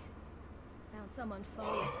this way. Found someone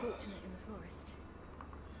far less fortunate in the forest.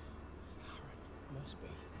 Must be.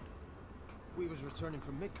 We was returning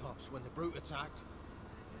from Midcops when the brute attacked.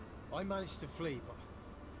 I managed to flee,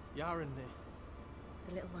 but Yaren,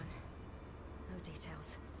 The little one. No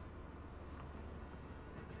details.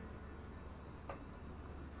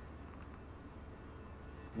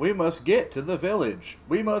 We must get to the village.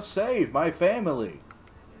 We must save my family.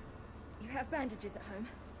 You have bandages at home?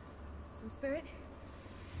 Some spirit?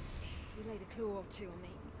 He laid a claw or two on me,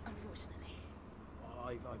 unfortunately.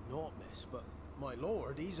 I've not, miss, but my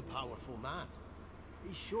lord, he's a powerful man.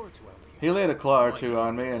 He's sure to help you. He laid a claw or Might two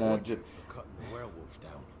on me, and I reward you just for cutting the werewolf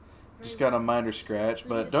down. got a minor scratch.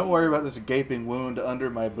 But don't worry about this gaping wound under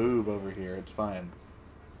my boob over here. It's fine.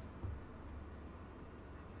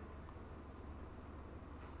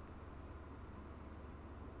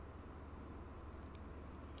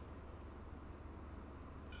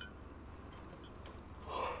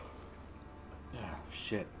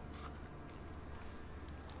 shit.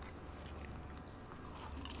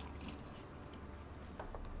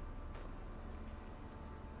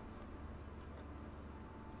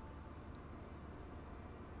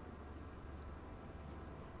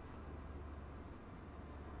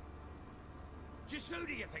 Just who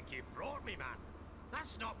do you think you brought me, man?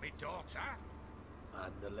 That's not me daughter.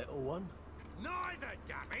 And the little one? Neither,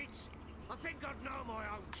 damn it! I think I'd know my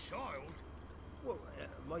own child. Well,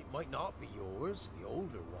 might not be yours, the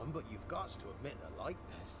older one, but you've got to admit a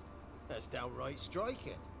likeness. That's downright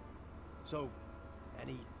striking. So,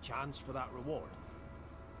 any chance for that reward?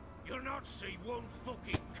 You'll not see one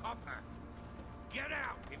fucking copper. Get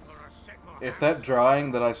out before I set my If that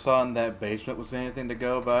drawing that I saw in that basement was anything to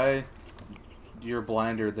go by, you're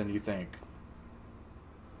blinder than you think.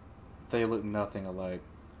 They look nothing alike.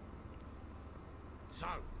 So,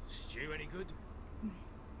 stew any good?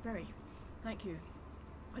 Very. Thank you.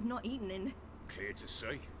 I'd not eaten in... Clear to see.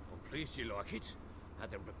 I'm pleased you like it.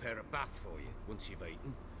 Had them prepare a bath for you once you've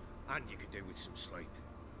eaten. And you could do with some sleep.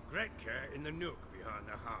 Gretka in the nook behind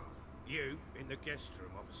the hearth. You in the guest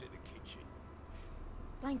room opposite the kitchen.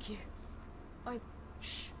 Thank you.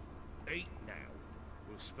 Shh. Eat now.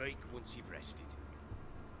 We'll speak once you've rested.